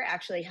water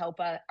actually help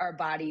our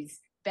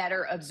bodies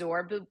better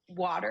absorb the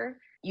water.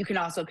 You can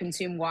also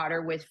consume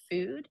water with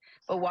food,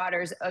 but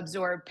water's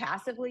absorbed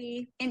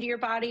passively into your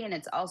body and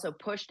it's also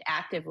pushed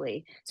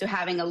actively. So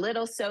having a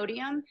little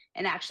sodium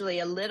and actually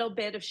a little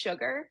bit of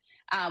sugar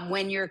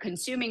when you're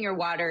consuming your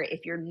water,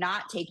 if you're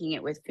not taking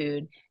it with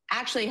food,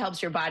 actually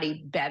helps your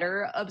body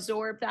better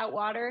absorb that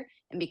water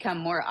and become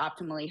more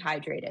optimally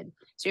hydrated.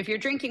 So if you're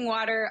drinking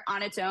water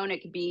on its own,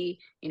 it could be,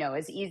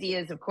 as easy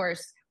as, of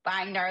course,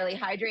 buying Gnarly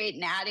Hydrate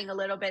and adding a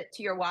little bit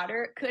to your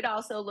water. It could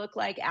also look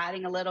like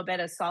adding a little bit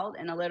of salt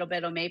and a little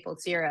bit of maple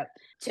syrup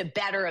to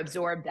better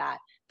absorb that.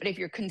 But if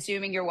you're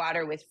consuming your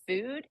water with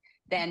food,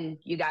 then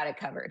you got it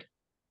covered.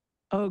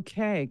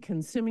 Okay,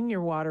 consuming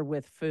your water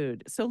with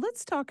food. So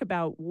let's talk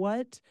about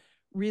what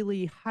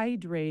really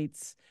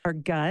hydrates our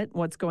gut,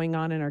 what's going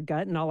on in our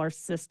gut and all our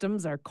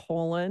systems, our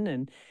colon,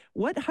 and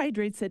what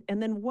hydrates it,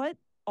 and then what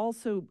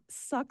also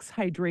sucks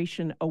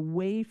hydration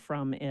away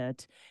from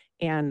it.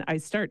 And I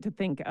start to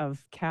think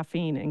of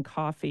caffeine and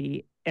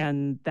coffee,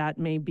 and that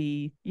may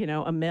be,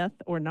 a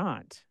myth or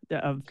not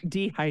of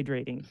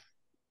dehydrating.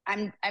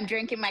 I'm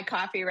drinking my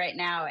coffee right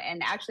now,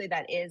 and actually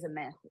that is a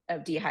myth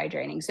of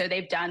dehydrating. So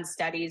they've done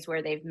studies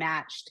where they've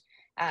matched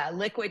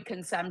liquid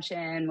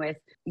consumption with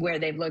where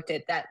they've looked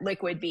at that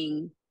liquid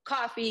being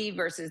coffee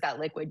versus that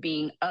liquid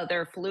being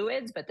other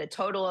fluids, but the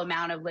total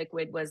amount of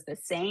liquid was the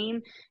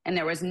same, and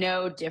there was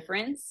no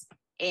difference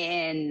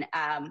in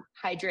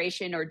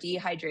hydration or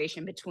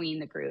dehydration between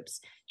the groups,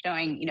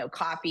 showing,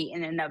 coffee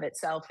in and of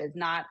itself is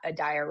not a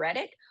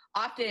diuretic.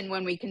 Often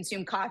when we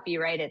consume coffee,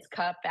 right, it's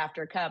cup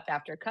after cup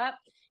after cup.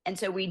 And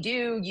so we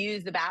do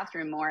use the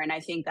bathroom more. And I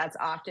think that's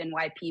often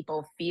why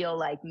people feel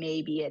like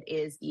maybe it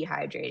is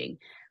dehydrating.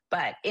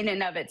 But in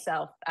and of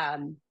itself,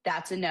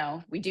 that's a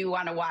no. We do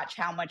want to watch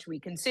how much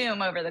we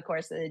consume over the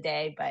course of the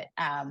day, but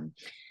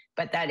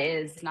that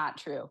is not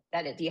true,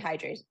 that it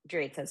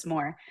dehydrates us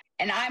more.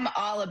 And I'm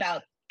all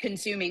about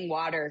consuming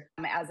water,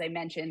 as I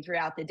mentioned,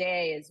 throughout the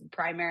day is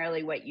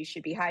primarily what you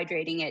should be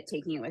hydrating it,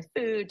 taking it with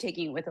food,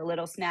 taking it with a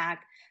little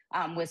snack,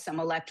 with some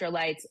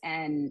electrolytes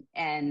and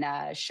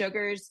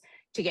sugars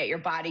to get your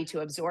body to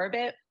absorb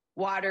it.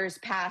 Water's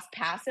passed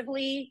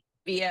passively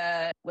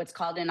via what's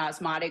called an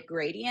osmotic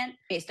gradient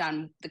based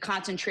on the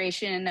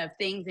concentration of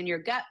things in your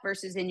gut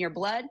versus in your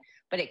blood,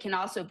 but it can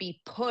also be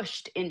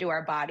pushed into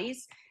our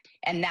bodies.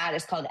 And that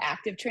is called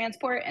active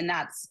transport. And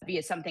that's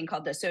via something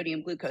called the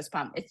sodium glucose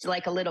pump. It's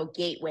like a little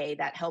gateway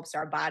that helps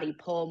our body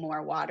pull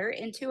more water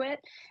into it.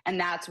 And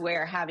that's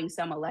where having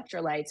some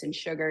electrolytes and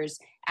sugars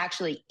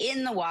actually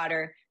in the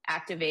water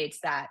activates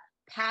that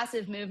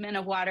passive movement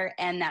of water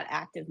and that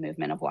active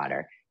movement of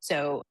water.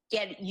 So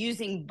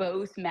using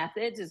both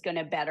methods is going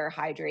to better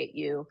hydrate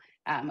you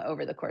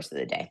over the course of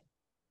the day.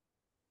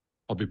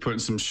 I'll be putting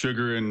some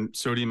sugar and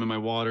sodium in my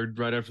water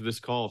right after this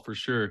call for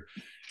sure.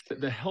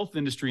 The health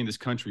industry in this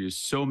country is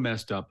so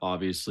messed up,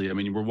 obviously. I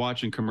mean, we're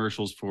watching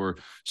commercials for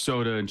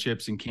soda and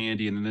chips and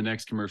candy, and then the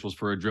next commercial's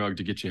for a drug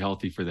to get you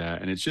healthy for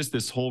that. And it's just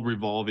this whole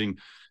revolving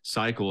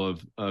cycle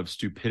of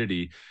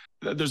stupidity.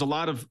 There's a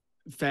lot of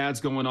fads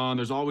going on.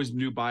 There's always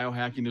new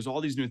biohacking. There's all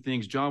these new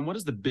things. John, what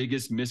is the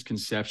biggest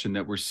misconception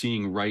that we're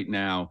seeing right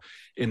now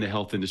in the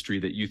health industry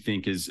that you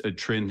think is a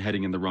trend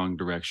heading in the wrong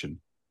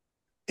direction?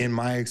 In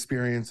my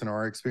experience and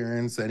our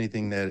experience,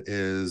 anything that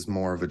is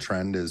more of a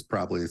trend is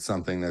probably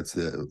something that's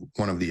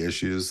one of the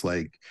issues.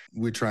 Like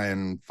we try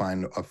and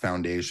find a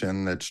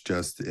foundation that's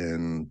just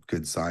in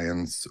good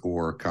science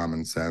or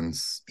common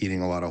sense,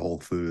 eating a lot of whole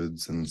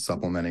foods and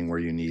supplementing where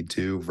you need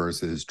to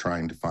versus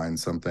trying to find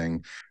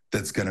something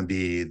that's going to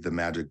be the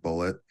magic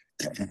bullet.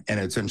 And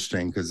it's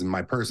interesting because in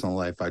my personal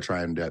life, I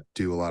try and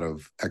do a lot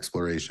of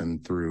exploration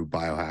through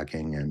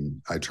biohacking,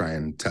 and I try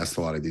and test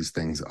a lot of these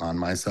things on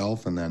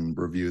myself and then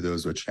review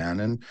those with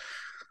Shannon.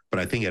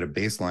 But I think at a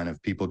baseline,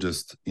 if people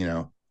just,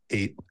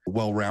 ate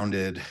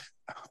well-rounded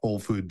whole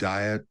food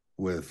diet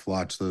with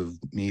lots of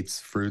meats,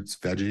 fruits,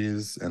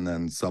 veggies, and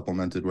then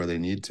supplemented where they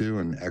need to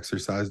and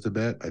exercised a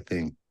bit, I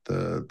think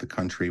the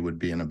country would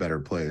be in a better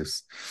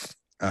place.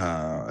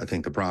 I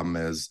think the problem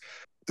is,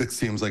 it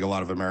seems like a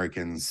lot of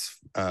Americans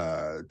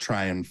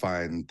try and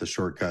find the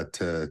shortcut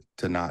to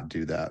not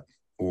do that.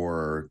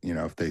 Or,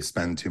 if they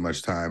spend too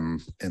much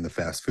time in the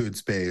fast food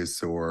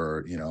space,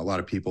 or, a lot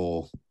of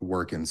people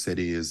work in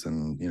cities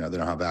and, they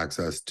don't have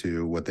access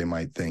to what they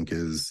might think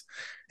is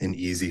an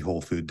easy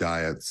whole food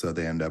diet. So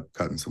they end up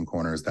cutting some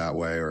corners that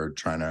way or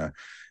trying to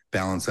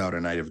balance out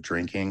a night of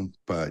drinking.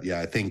 But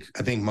yeah, I think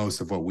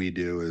most of what we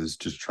do is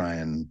just try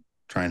and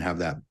have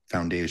that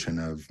foundation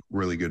of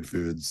really good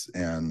foods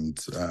and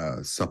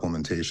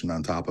supplementation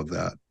on top of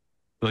that.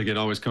 Like it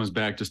always comes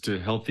back just to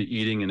healthy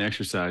eating and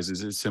exercise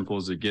is as simple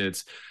as it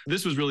gets.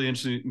 This was really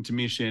interesting to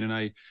me, Shannon.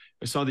 I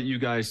saw that you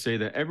guys say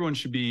that everyone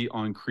should be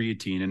on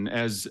creatine. And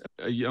as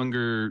a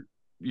younger,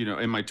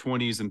 in my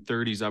 20s and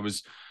 30s,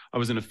 I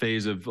was in a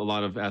phase of a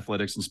lot of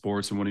athletics and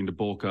sports and wanting to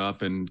bulk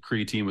up, and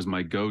creatine was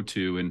my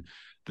go-to. And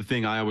the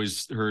thing I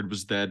always heard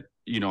was that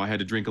I had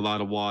to drink a lot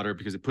of water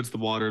because it puts the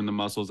water in the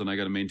muscles and I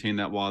got to maintain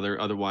that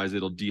water. Otherwise,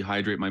 it'll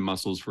dehydrate my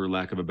muscles, for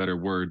lack of a better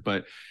word.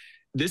 But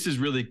this is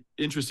really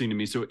interesting to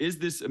me. So is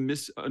this a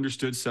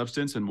misunderstood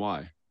substance, and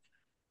why?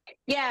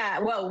 Yeah,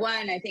 well,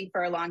 one, I think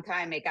for a long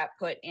time it got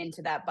put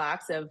into that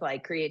box of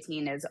like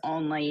creatine is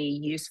only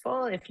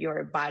useful if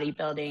you're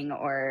bodybuilding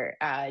or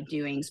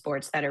doing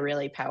sports that are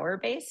really power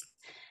based.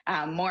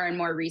 More and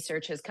more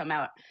research has come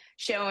out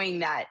showing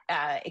that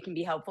it can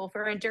be helpful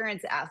for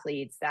endurance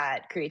athletes,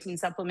 that creatine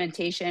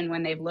supplementation,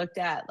 when they've looked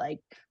at like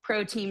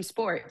pro team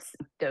sports,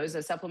 those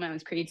that supplement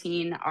with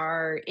creatine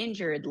are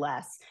injured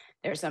less.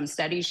 There's some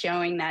studies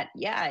showing that,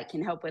 yeah, it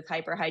can help with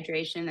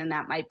hyperhydration and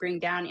that might bring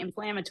down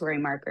inflammatory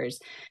markers.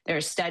 There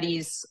are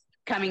studies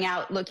coming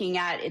out looking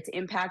at its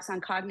impacts on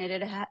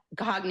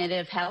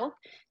cognitive health.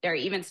 There are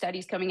even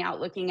studies coming out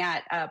looking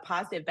at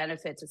positive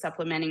benefits of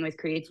supplementing with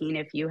creatine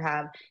if you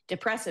have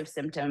depressive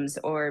symptoms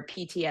or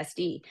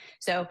PTSD.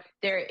 So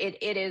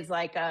it is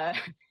like I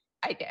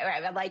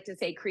would like to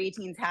say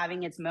creatine's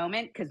having its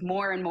moment because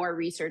more and more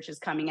research is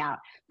coming out.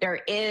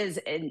 There is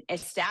an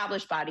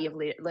established body of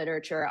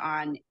literature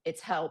on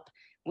its help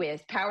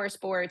with power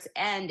sports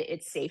and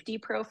its safety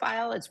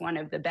profile. It's one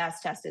of the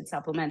best tested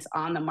supplements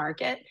on the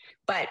market.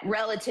 But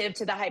relative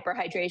to the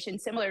hyperhydration,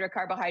 similar to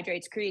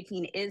carbohydrates,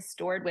 creatine is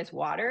stored with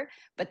water,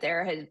 but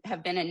there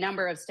have been a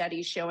number of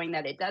studies showing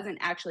that it doesn't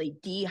actually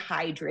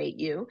dehydrate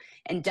you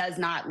and does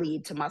not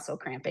lead to muscle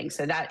cramping.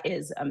 So that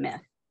is a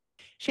myth.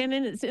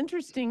 Shannon, it's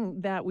interesting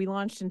that we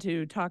launched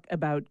into talk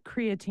about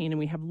creatine, and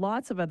we have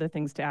lots of other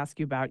things to ask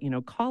you about,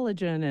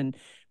 collagen and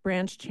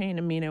branched chain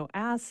amino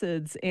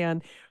acids.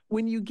 And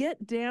when you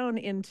get down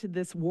into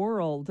this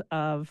world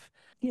of,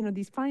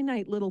 these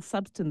finite little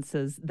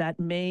substances that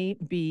may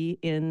be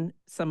in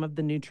some of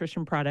the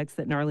nutrition products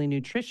that Gnarly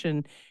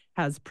Nutrition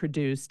has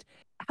produced,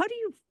 how do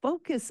you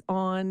focus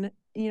on,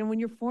 when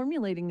you're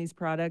formulating these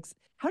products,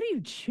 how do you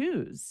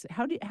choose?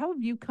 How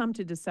have you come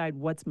to decide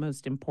what's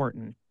most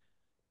important?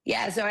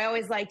 Yeah, so I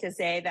always like to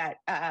say that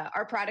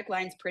our product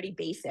line's pretty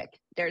basic.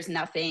 There's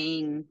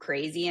nothing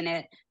crazy in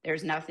it.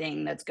 There's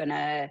nothing that's going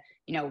to,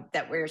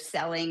 that we're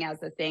selling as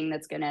the thing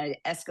that's going to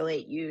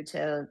escalate you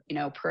to,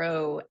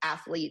 pro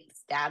athlete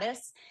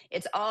status.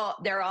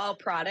 They're all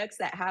products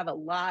that have a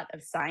lot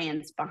of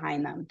science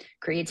behind them.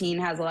 Creatine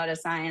has a lot of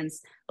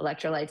science,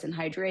 electrolytes and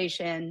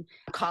hydration.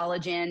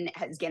 Collagen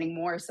is getting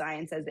more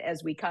science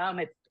as we come.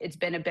 It's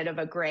been a bit of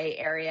a gray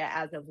area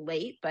as of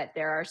late, but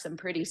there are some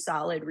pretty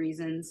solid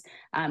reasons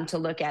to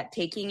look at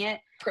taking it.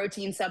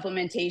 Protein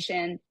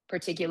supplementation,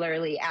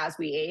 particularly as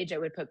we age, I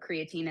would put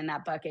creatine in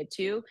that bucket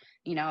too.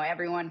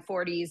 Everyone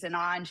 40s and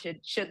on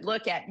should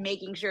look at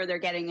making sure they're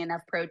getting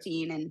enough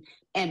protein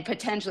and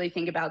potentially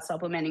think about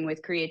supplementing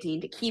with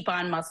creatine to keep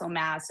on muscle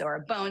mass or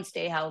bones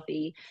stay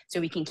healthy so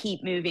we can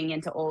keep moving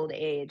into old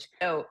age.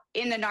 So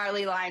in the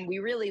Gnarly line, we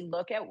really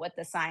look at what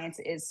the science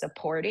is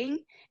supporting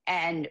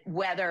and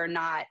whether or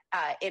not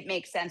it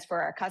makes sense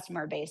for our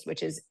customer base,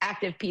 which is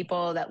active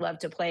people that love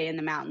to play in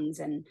the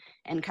mountains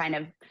and kind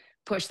of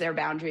push their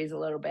boundaries a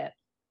little bit.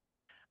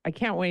 I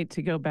can't wait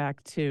to go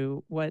back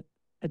to what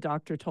a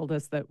doctor told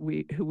us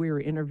who we were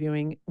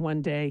interviewing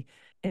one day.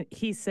 And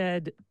he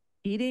said,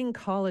 eating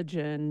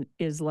collagen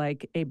is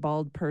like a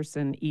bald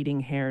person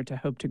eating hair to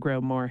hope to grow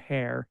more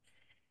hair.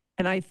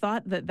 And I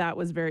thought that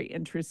was very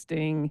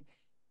interesting.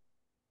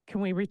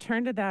 Can we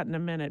return to that in a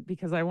minute?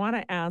 Because I want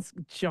to ask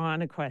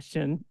John a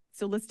question.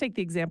 So let's take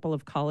the example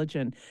of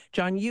collagen.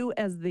 John, you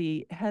as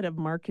the head of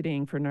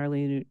marketing for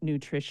Gnarly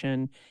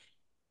Nutrition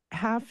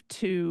have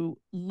to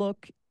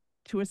look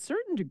to a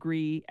certain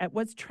degree at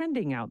what's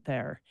trending out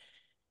there.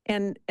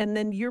 And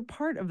then you're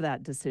part of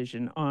that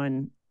decision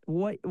on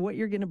what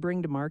you're going to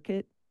bring to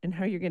market and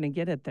how you're going to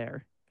get it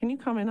there. Can you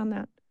comment on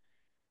that?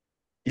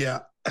 Yeah.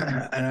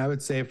 And I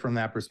would say from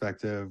that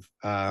perspective,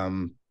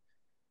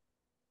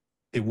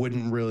 it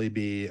wouldn't really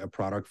be a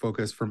product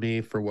focus for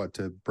me for what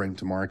to bring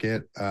to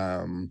market.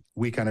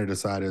 We kind of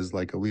decide as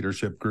like a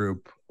leadership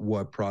group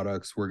what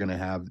products we're going to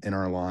have in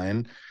our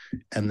line.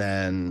 And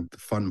then the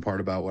fun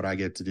part about what I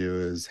get to do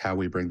is how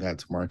we bring that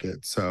to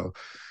market. So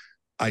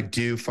I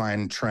do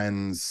find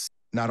trends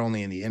not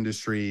only in the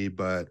industry,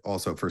 but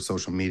also for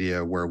social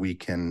media where we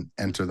can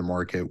enter the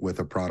market with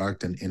a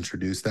product and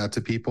introduce that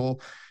to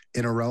people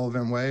in a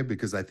relevant way,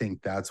 because I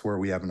think that's where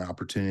we have an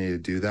opportunity to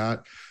do that.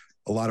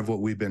 A lot of what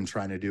we've been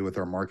trying to do with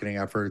our marketing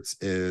efforts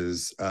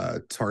is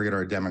target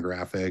our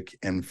demographic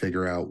and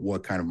figure out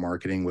what kind of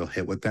marketing will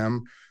hit with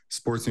them.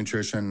 Sports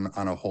nutrition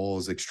on a whole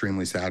is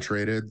extremely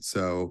saturated.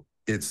 So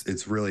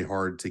it's really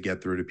hard to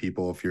get through to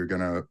people if you're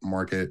going to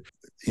market,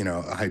 a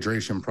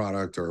hydration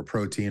product or a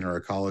protein or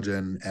a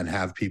collagen and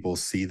have people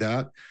see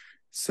that.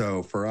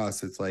 So for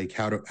us, it's like,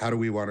 how do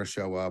we want to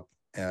show up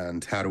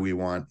and how do we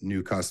want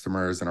new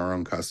customers and our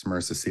own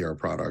customers to see our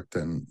product?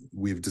 And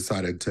we've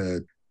decided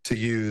to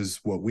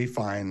use what we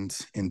find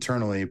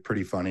internally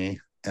pretty funny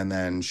and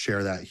then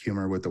share that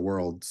humor with the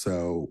world.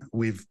 So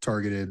we've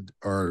targeted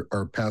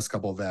our past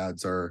couple of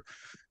ads are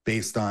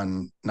based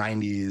on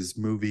 90s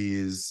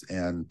movies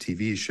and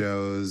TV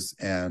shows,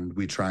 and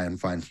we try and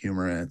find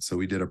humor in it. So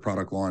we did a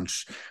product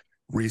launch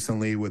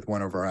recently with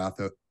one of our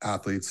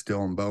athletes,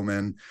 Dylan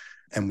Bowman,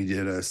 and we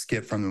did a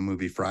skit from the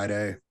movie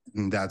Friday.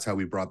 And that's how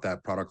we brought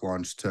that product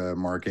launch to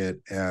market.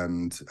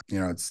 And,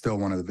 it's still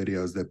one of the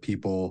videos that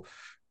people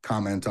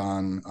comment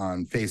on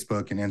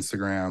Facebook and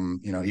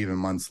Instagram, even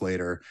months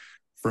later.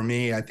 For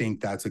me, I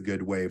think that's a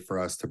good way for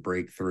us to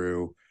break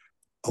through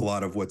a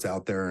lot of what's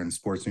out there in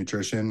sports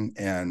nutrition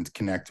and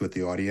connect with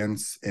the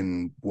audience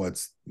in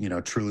what's,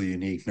 truly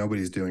unique.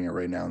 Nobody's doing it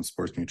right now in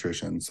sports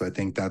nutrition. So I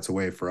think that's a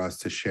way for us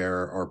to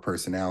share our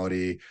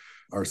personality,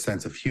 our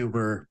sense of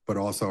humor, but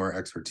also our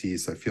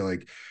expertise. I feel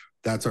like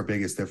that's our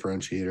biggest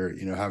differentiator,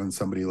 having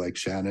somebody like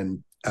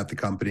Shannon at the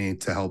company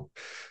to help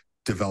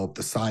develop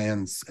the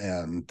science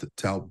and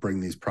to help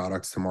bring these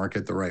products to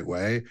market the right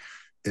way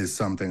is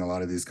something a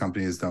lot of these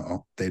companies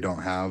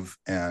don't have.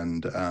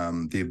 And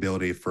the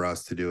ability for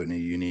us to do it in a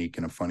unique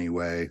and a funny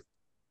way.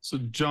 So,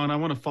 John, I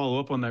want to follow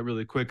up on that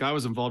really quick. I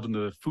was involved in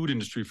the food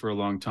industry for a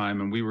long time,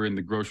 and we were in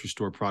the grocery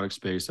store product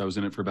space. I was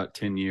in it for about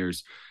 10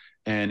 years.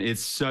 And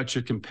it's such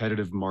a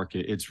competitive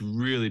market. It's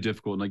really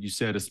difficult. And like you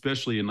said,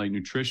 especially in like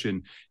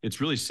nutrition,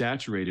 it's really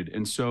saturated.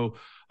 And so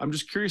I'm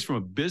just curious from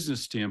a business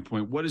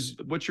standpoint,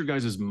 what's your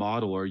guys'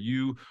 model? Are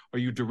you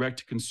direct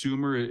to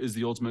consumer? Is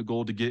the ultimate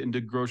goal to get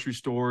into grocery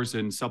stores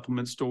and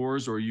supplement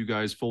stores? Or are you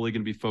guys fully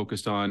going to be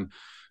focused on,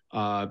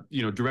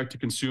 direct to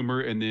consumer?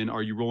 And then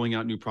are you rolling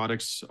out new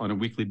products on a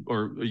weekly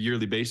or a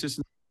yearly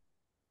basis?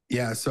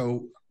 Yeah.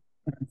 So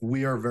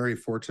we are very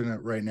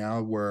fortunate right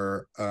now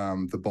where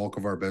the bulk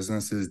of our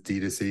business is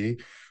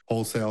D2C.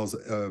 Wholesale is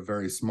a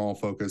very small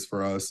focus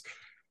for us.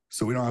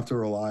 So we don't have to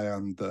rely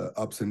on the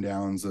ups and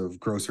downs of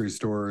grocery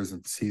stores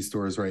and C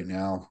stores right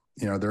now.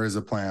 There is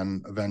a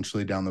plan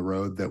eventually down the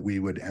road that we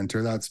would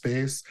enter that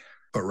space.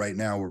 But right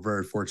now we're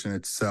very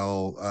fortunate to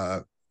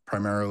sell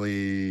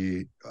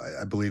primarily,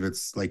 I believe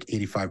it's like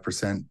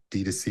 85%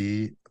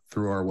 D2C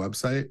through our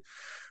website.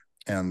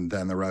 And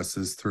then the rest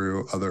is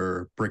through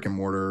other brick and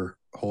mortar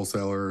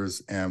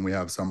wholesalers, and we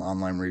have some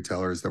online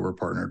retailers that we're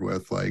partnered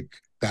with, like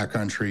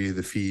Backcountry,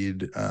 The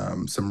Feed,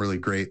 some really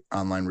great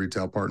online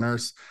retail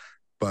partners.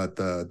 But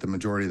the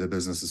majority of the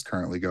business is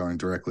currently going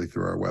directly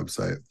through our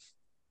website.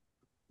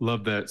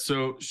 Love that.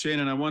 So,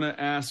 Shannon, I want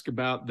to ask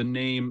about the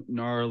name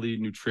Gnarly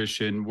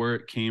Nutrition, where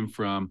it came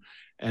from,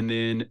 and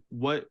then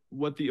what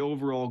the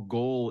overall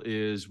goal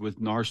is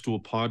with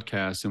Narstool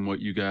Podcast and what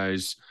you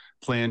guys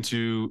plan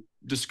to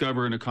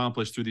discover and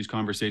accomplish through these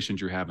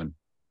conversations you're having.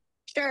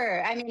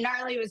 Sure. I mean,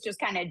 Gnarly was just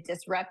kind of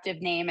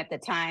disruptive name at the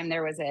time.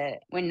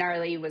 When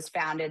Gnarly was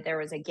founded, there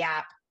was a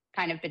gap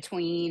kind of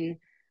between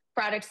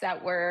products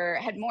that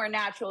had more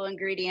natural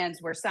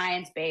ingredients, were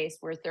science-based,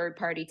 were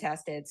third-party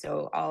tested.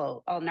 So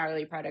all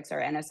Gnarly products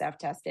are NSF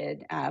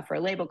tested for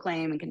label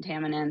claim and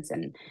contaminants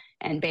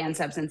and banned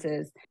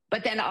substances,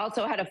 but then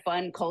also had a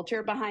fun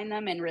culture behind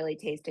them and really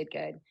tasted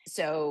good.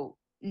 So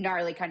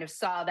Gnarly kind of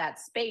saw that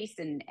space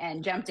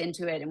and jumped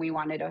into it, and we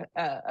wanted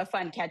a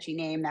fun, catchy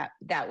name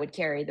that would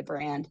carry the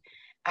brand.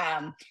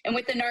 And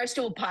with the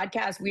Narstool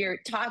Podcast, we are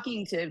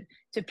talking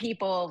to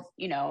people,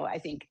 I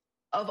think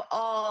of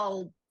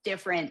all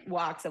different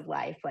walks of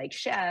life, like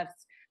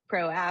chefs,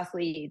 pro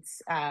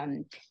athletes,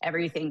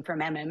 everything from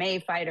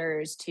MMA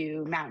fighters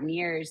to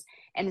mountaineers,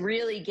 and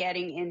really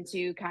getting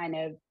into kind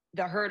of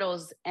the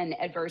hurdles and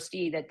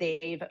adversity that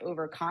they've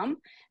overcome,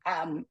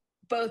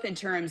 both in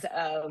terms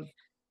of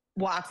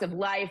walks of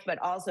life, but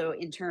also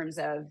in terms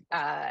of,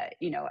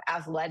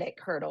 athletic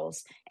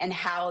hurdles and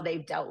how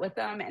they've dealt with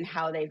them and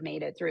how they've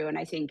made it through. And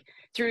I think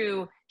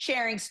through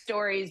sharing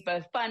stories,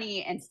 both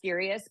funny and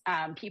serious,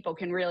 people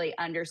can really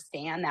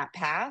understand that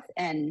path.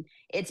 And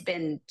it's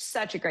been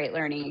such a great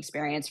learning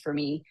experience for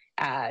me,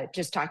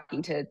 just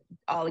talking to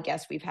all the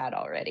guests we've had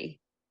already.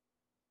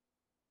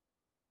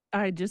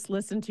 I just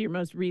listened to your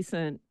most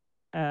recent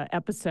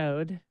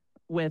episode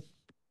with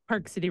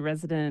Park City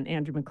resident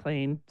Andrew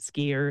McLean,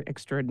 skier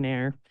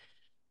extraordinaire,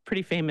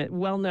 pretty famous,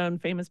 well-known,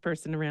 famous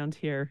person around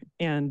here.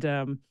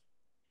 And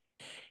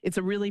it's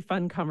a really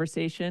fun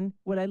conversation.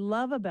 What I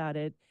love about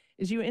it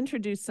is you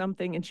introduce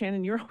something, and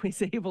Shannon, you're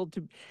always able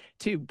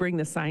to bring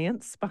the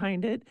science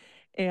behind it.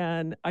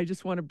 And I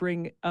just want to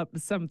bring up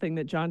something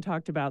that John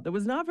talked about that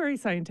was not very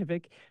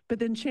scientific, but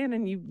then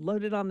Shannon, you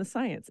loaded on the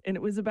science, and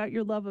it was about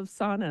your love of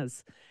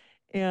saunas.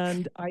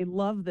 And I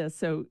love this.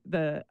 So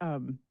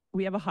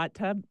we have a hot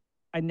tub.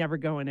 I never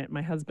go in it.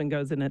 My husband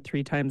goes in it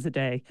 3 times a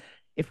day.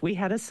 If we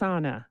had a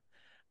sauna,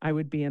 I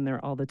would be in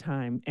there all the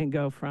time and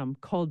go from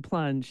cold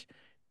plunge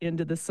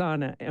into the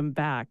sauna and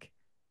back.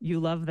 You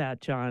love that,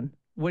 John.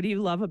 What do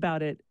you love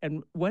about it?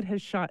 And what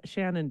has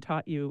Shannon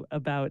taught you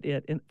about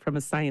it from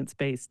a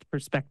science-based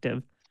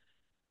perspective?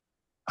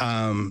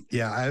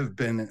 Yeah, I've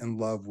been in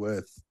love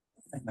with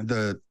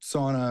the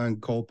sauna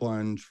and cold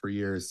plunge for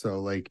years. So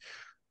like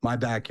my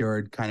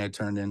backyard kind of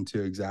turned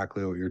into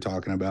exactly what you're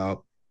talking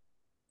about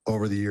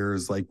over the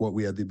years, like what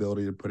we had the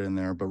ability to put in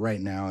there. But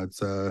right now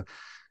it's a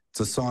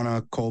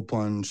sauna, cold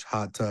plunge,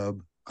 hot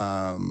tub.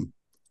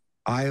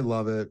 I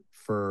love it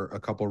for a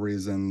couple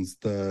reasons.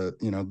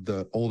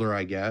 The older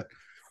I get,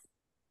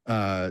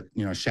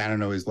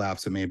 Shannon always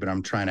laughs at me, but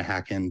I'm trying to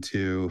hack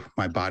into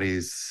my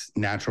body's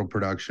natural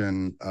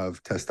production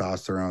of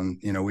testosterone.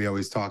 We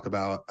always talk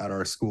about at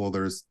our school,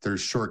 there's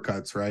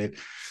shortcuts, right?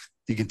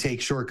 you can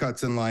take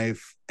shortcuts in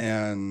life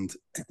and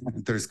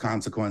there's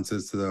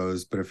consequences to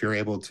those. But if you're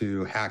able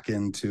to hack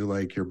into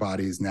like your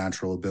body's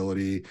natural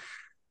ability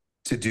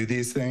to do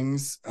these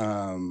things,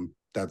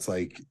 that's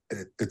like,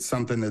 it's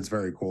something that's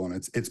very cool,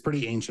 and it's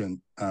pretty ancient.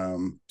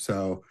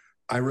 So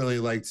I really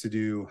like to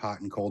do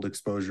hot and cold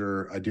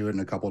exposure. I do it in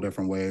a couple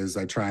different ways.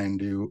 I try and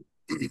do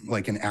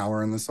like an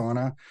hour in the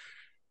sauna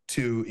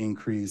to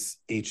increase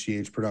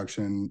HGH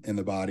production in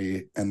the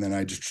body. And then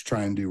I just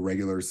try and do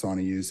regular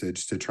sauna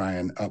usage to try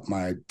and up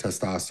my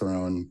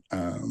testosterone,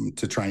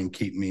 to try and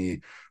keep me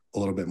a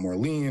little bit more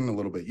lean, a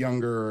little bit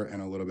younger,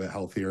 and a little bit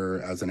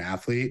healthier as an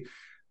athlete.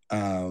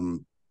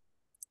 And,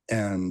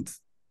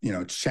 you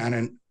know,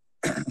 Shannon,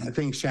 I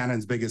think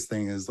Shannon's biggest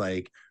thing is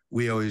like,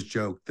 we always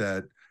joke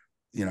that,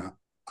 you know,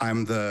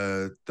 I'm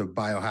the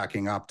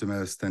biohacking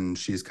optimist and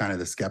she's kind of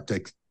the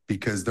skeptic,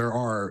 because there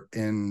are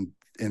in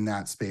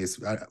that space,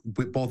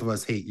 both of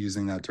us hate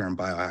using that term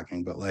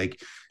biohacking, but like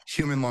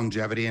human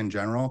longevity in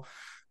general,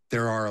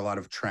 there are a lot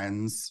of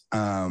trends.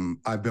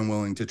 I've been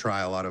willing to try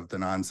a lot of the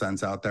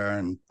nonsense out there,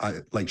 and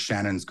like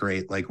Shannon's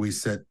great. Like we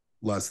sit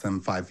less than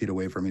 5 feet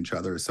away from each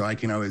other, so I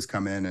can always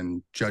come in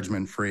and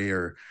judgment-free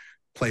or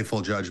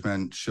playful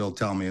judgment. She'll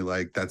tell me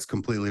like, that's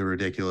completely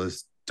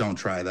ridiculous. Don't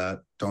try that.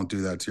 Don't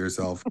do that to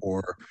yourself.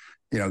 Or,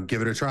 you know,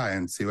 give it a try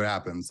and see what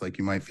happens. Like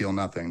you might feel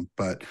nothing.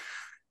 But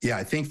yeah,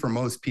 I think for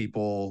most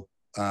people,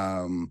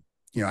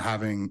 you know,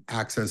 having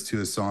access to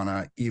a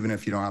sauna, even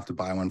if you don't have to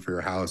buy one for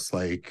your house,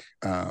 like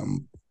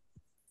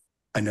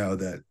I know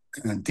that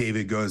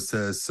David goes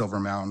to Silver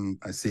Mountain.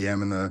 I see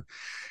him in the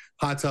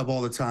hot tub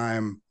all the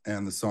time,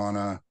 and the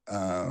sauna.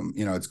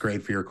 You know, it's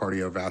great for your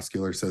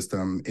cardiovascular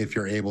system if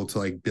you're able to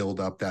like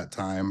build up that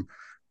time.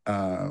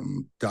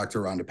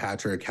 Dr. Rhonda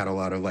Patrick had a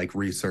lot of like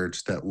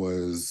research that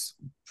was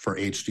for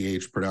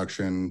HGH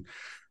production,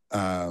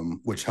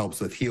 which helps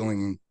with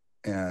healing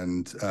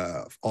and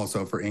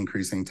also for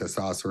increasing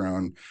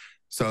testosterone.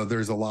 So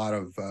there's a lot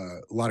of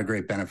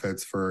great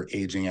benefits for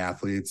aging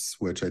athletes,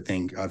 which I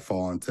think I'd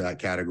fall into that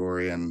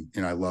category. And,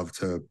 you know, I love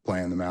to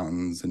play in the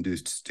mountains and do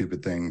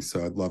stupid things.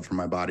 So I'd love for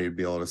my body to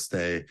be able to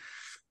stay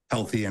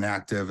healthy and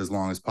active as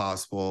long as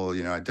possible.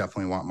 You know, I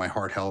definitely want my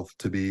heart health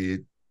to be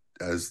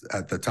as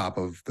at the top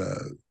of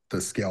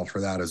the scale for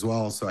that as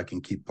well. So I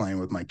can keep playing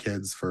with my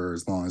kids for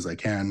as long as I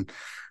can.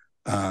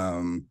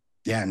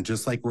 Yeah, and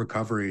just like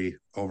recovery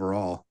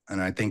overall.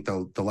 And I think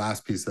the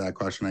last piece of that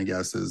question, I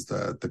guess, is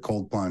the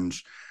cold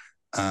plunge.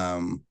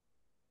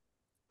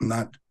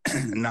 Not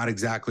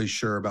exactly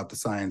sure about the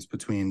science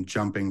between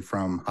jumping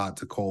from hot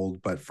to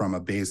cold, but from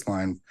a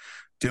baseline,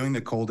 doing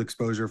the cold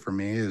exposure for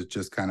me is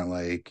just kind of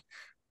like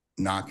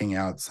knocking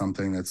out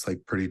something that's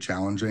like pretty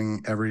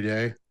challenging every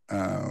day.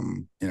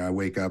 You know, I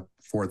wake up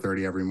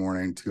 4:30 every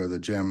morning to go to the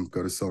gym,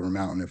 go to Silver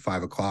Mountain at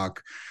 5:00.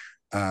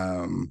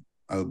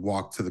 I would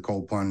walk to the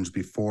cold plunge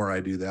before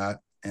I do that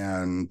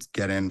and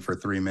get in for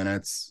 3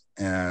 minutes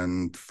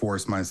and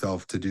force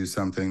myself to do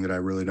something that I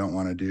really don't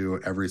want to do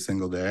every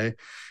single day.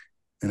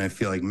 And I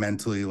feel like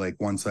mentally, like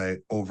once I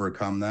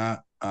overcome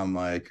that, I'm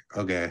like,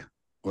 okay,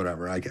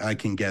 whatever. I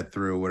can get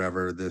through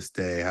whatever this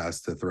day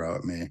has to throw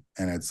at me.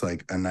 And it's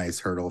like a nice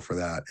hurdle for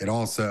that.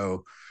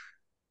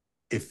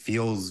 It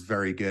feels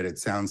very good. It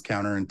sounds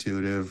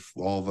counterintuitive.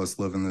 All of us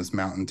live in this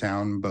mountain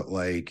town, but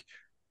like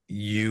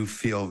you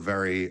feel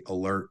very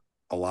alert,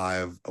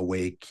 alive,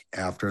 awake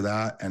after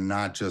that, and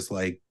not just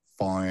like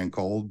falling in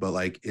cold, but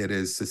like it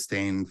is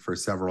sustained for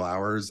several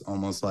hours,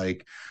 almost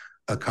like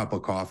a cup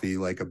of coffee,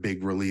 like a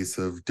big release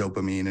of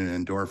dopamine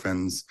and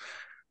endorphins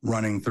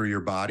running through your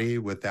body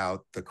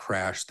without the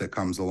crash that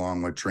comes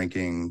along with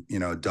drinking, you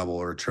know, double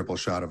or triple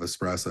shot of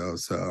espresso.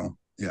 So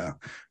yeah.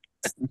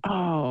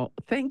 Oh,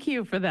 thank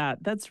you for that.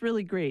 That's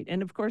really great.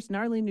 And of course,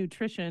 Gnarly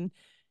Nutrition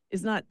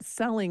is not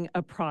selling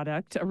a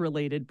product, a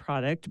related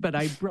product, but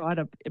I brought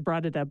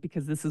it up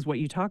because this is what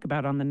you talk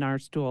about on the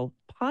Narstool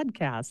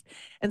podcast.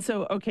 And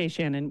so, okay,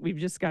 Shannon, we've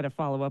just got to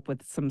follow up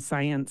with some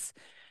science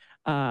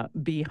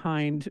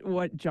behind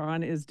what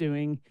John is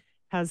doing.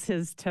 Has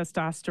his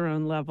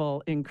testosterone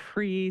level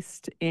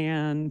increased?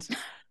 And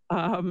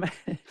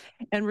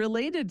and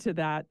related to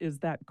that is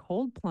that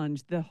cold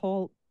plunge,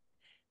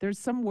 there's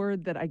some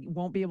word that I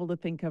won't be able to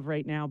think of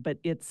right now, but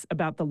it's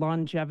about the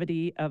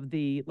longevity of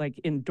the like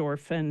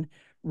endorphin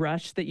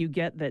rush that you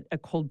get, that a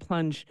cold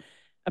plunge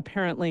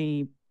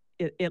apparently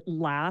it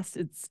lasts.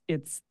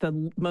 It's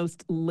the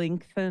most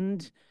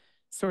lengthened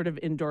sort of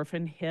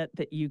endorphin hit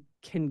that you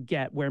can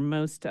get, where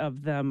most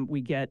of them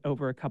we get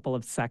over a couple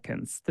of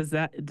seconds. Does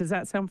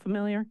that sound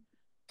familiar?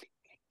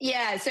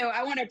 Yeah, so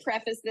I want to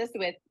preface this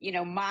with, you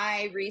know,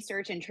 my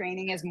research and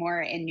training is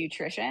more in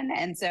nutrition.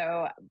 And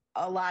so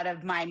a lot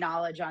of my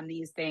knowledge on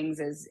these things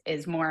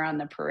is more on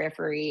the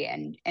periphery,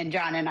 and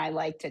John and I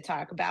like to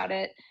talk about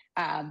it.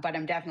 But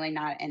I'm definitely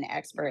not an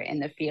expert in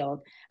the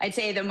field. I'd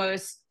say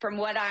from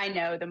what I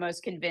know, the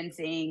most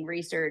convincing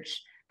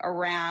research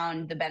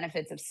around the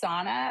benefits of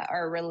sauna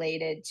are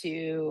related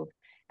to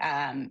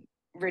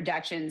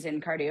reductions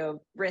in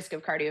risk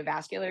of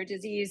cardiovascular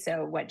disease.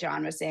 So what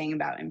John was saying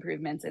about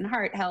improvements in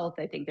heart health,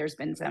 I think there's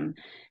been some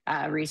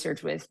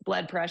research with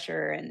blood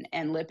pressure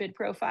and lipid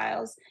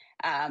profiles.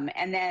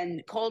 And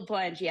then cold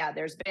plunge,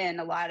 there's been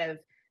a lot of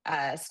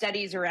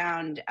studies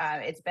around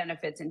its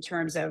benefits in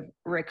terms of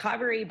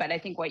recovery. But I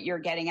think what you're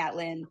getting at,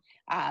 Lynn,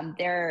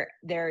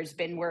 there's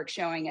been work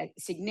showing a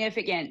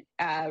significant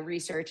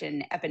research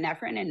in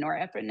epinephrine and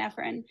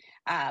norepinephrine,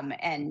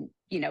 and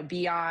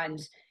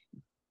beyond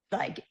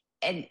like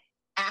an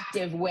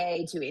active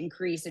way to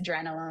increase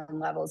adrenaline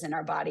levels in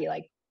our body,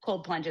 like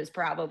cold plunge is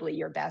probably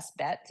your best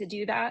bet to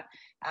do that.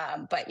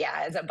 But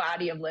as a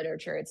body of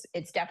literature,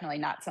 it's definitely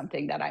not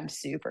something that I'm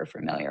super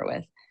familiar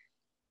with.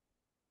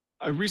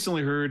 I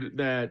recently heard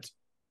that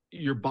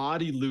your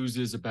body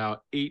loses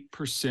about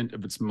 8%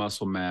 of its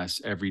muscle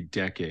mass every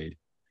decade.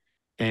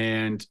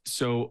 And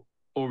so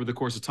over the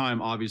course of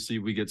time, obviously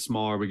we get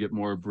smaller, we get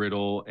more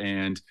brittle.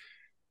 And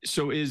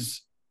so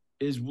is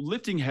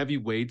lifting heavy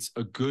weights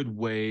a good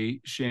way,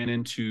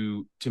 Shannon,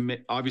 to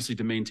obviously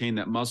to maintain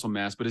that muscle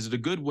mass, but is it a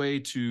good way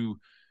to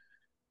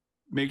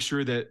make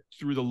sure that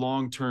through the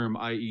long term,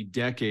 i.e.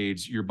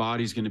 decades, your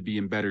body's going to be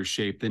in better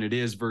shape than it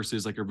is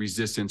versus like a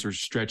resistance or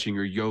stretching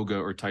or yoga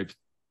or type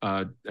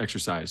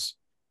exercise?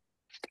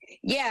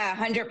 Yeah,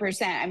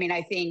 100%. I mean,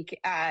 I think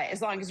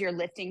as long as you're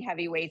lifting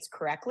heavy weights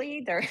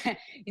correctly, there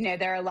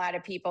are a lot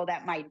of people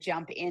that might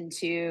jump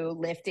into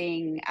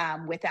lifting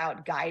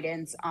without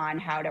guidance on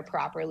how to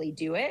properly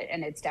do it.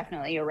 And it's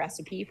definitely a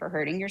recipe for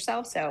hurting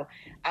yourself. So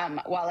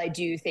while I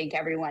do think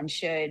everyone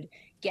should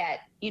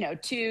get,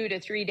 2 to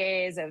 3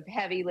 days of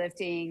heavy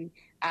lifting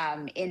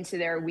into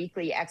their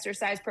weekly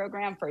exercise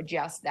program for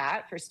just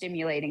that, for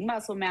stimulating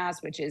muscle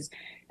mass, which is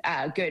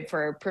good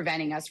for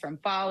preventing us from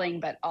falling,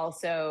 but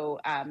also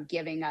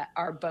giving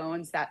our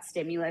bones that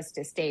stimulus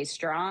to stay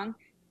strong.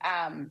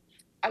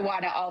 I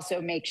want to also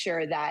make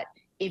sure that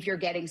if you're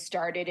getting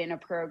started in a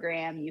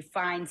program, you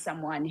find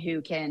someone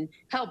who can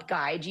help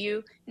guide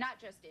you, not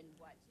just in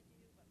what to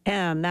do.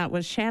 And that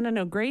was Shannon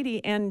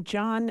O'Grady and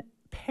John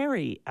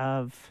Perry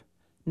of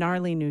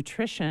Gnarly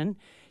Nutrition.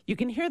 You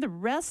can hear the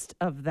rest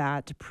of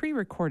that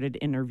pre-recorded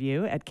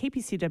interview at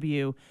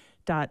kpcw.org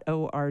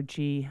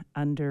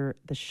under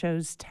the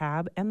shows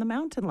tab and the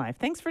Mountain Life.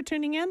 Thanks for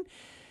tuning in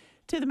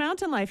to the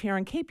Mountain Life here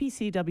on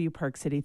KPCW Park City.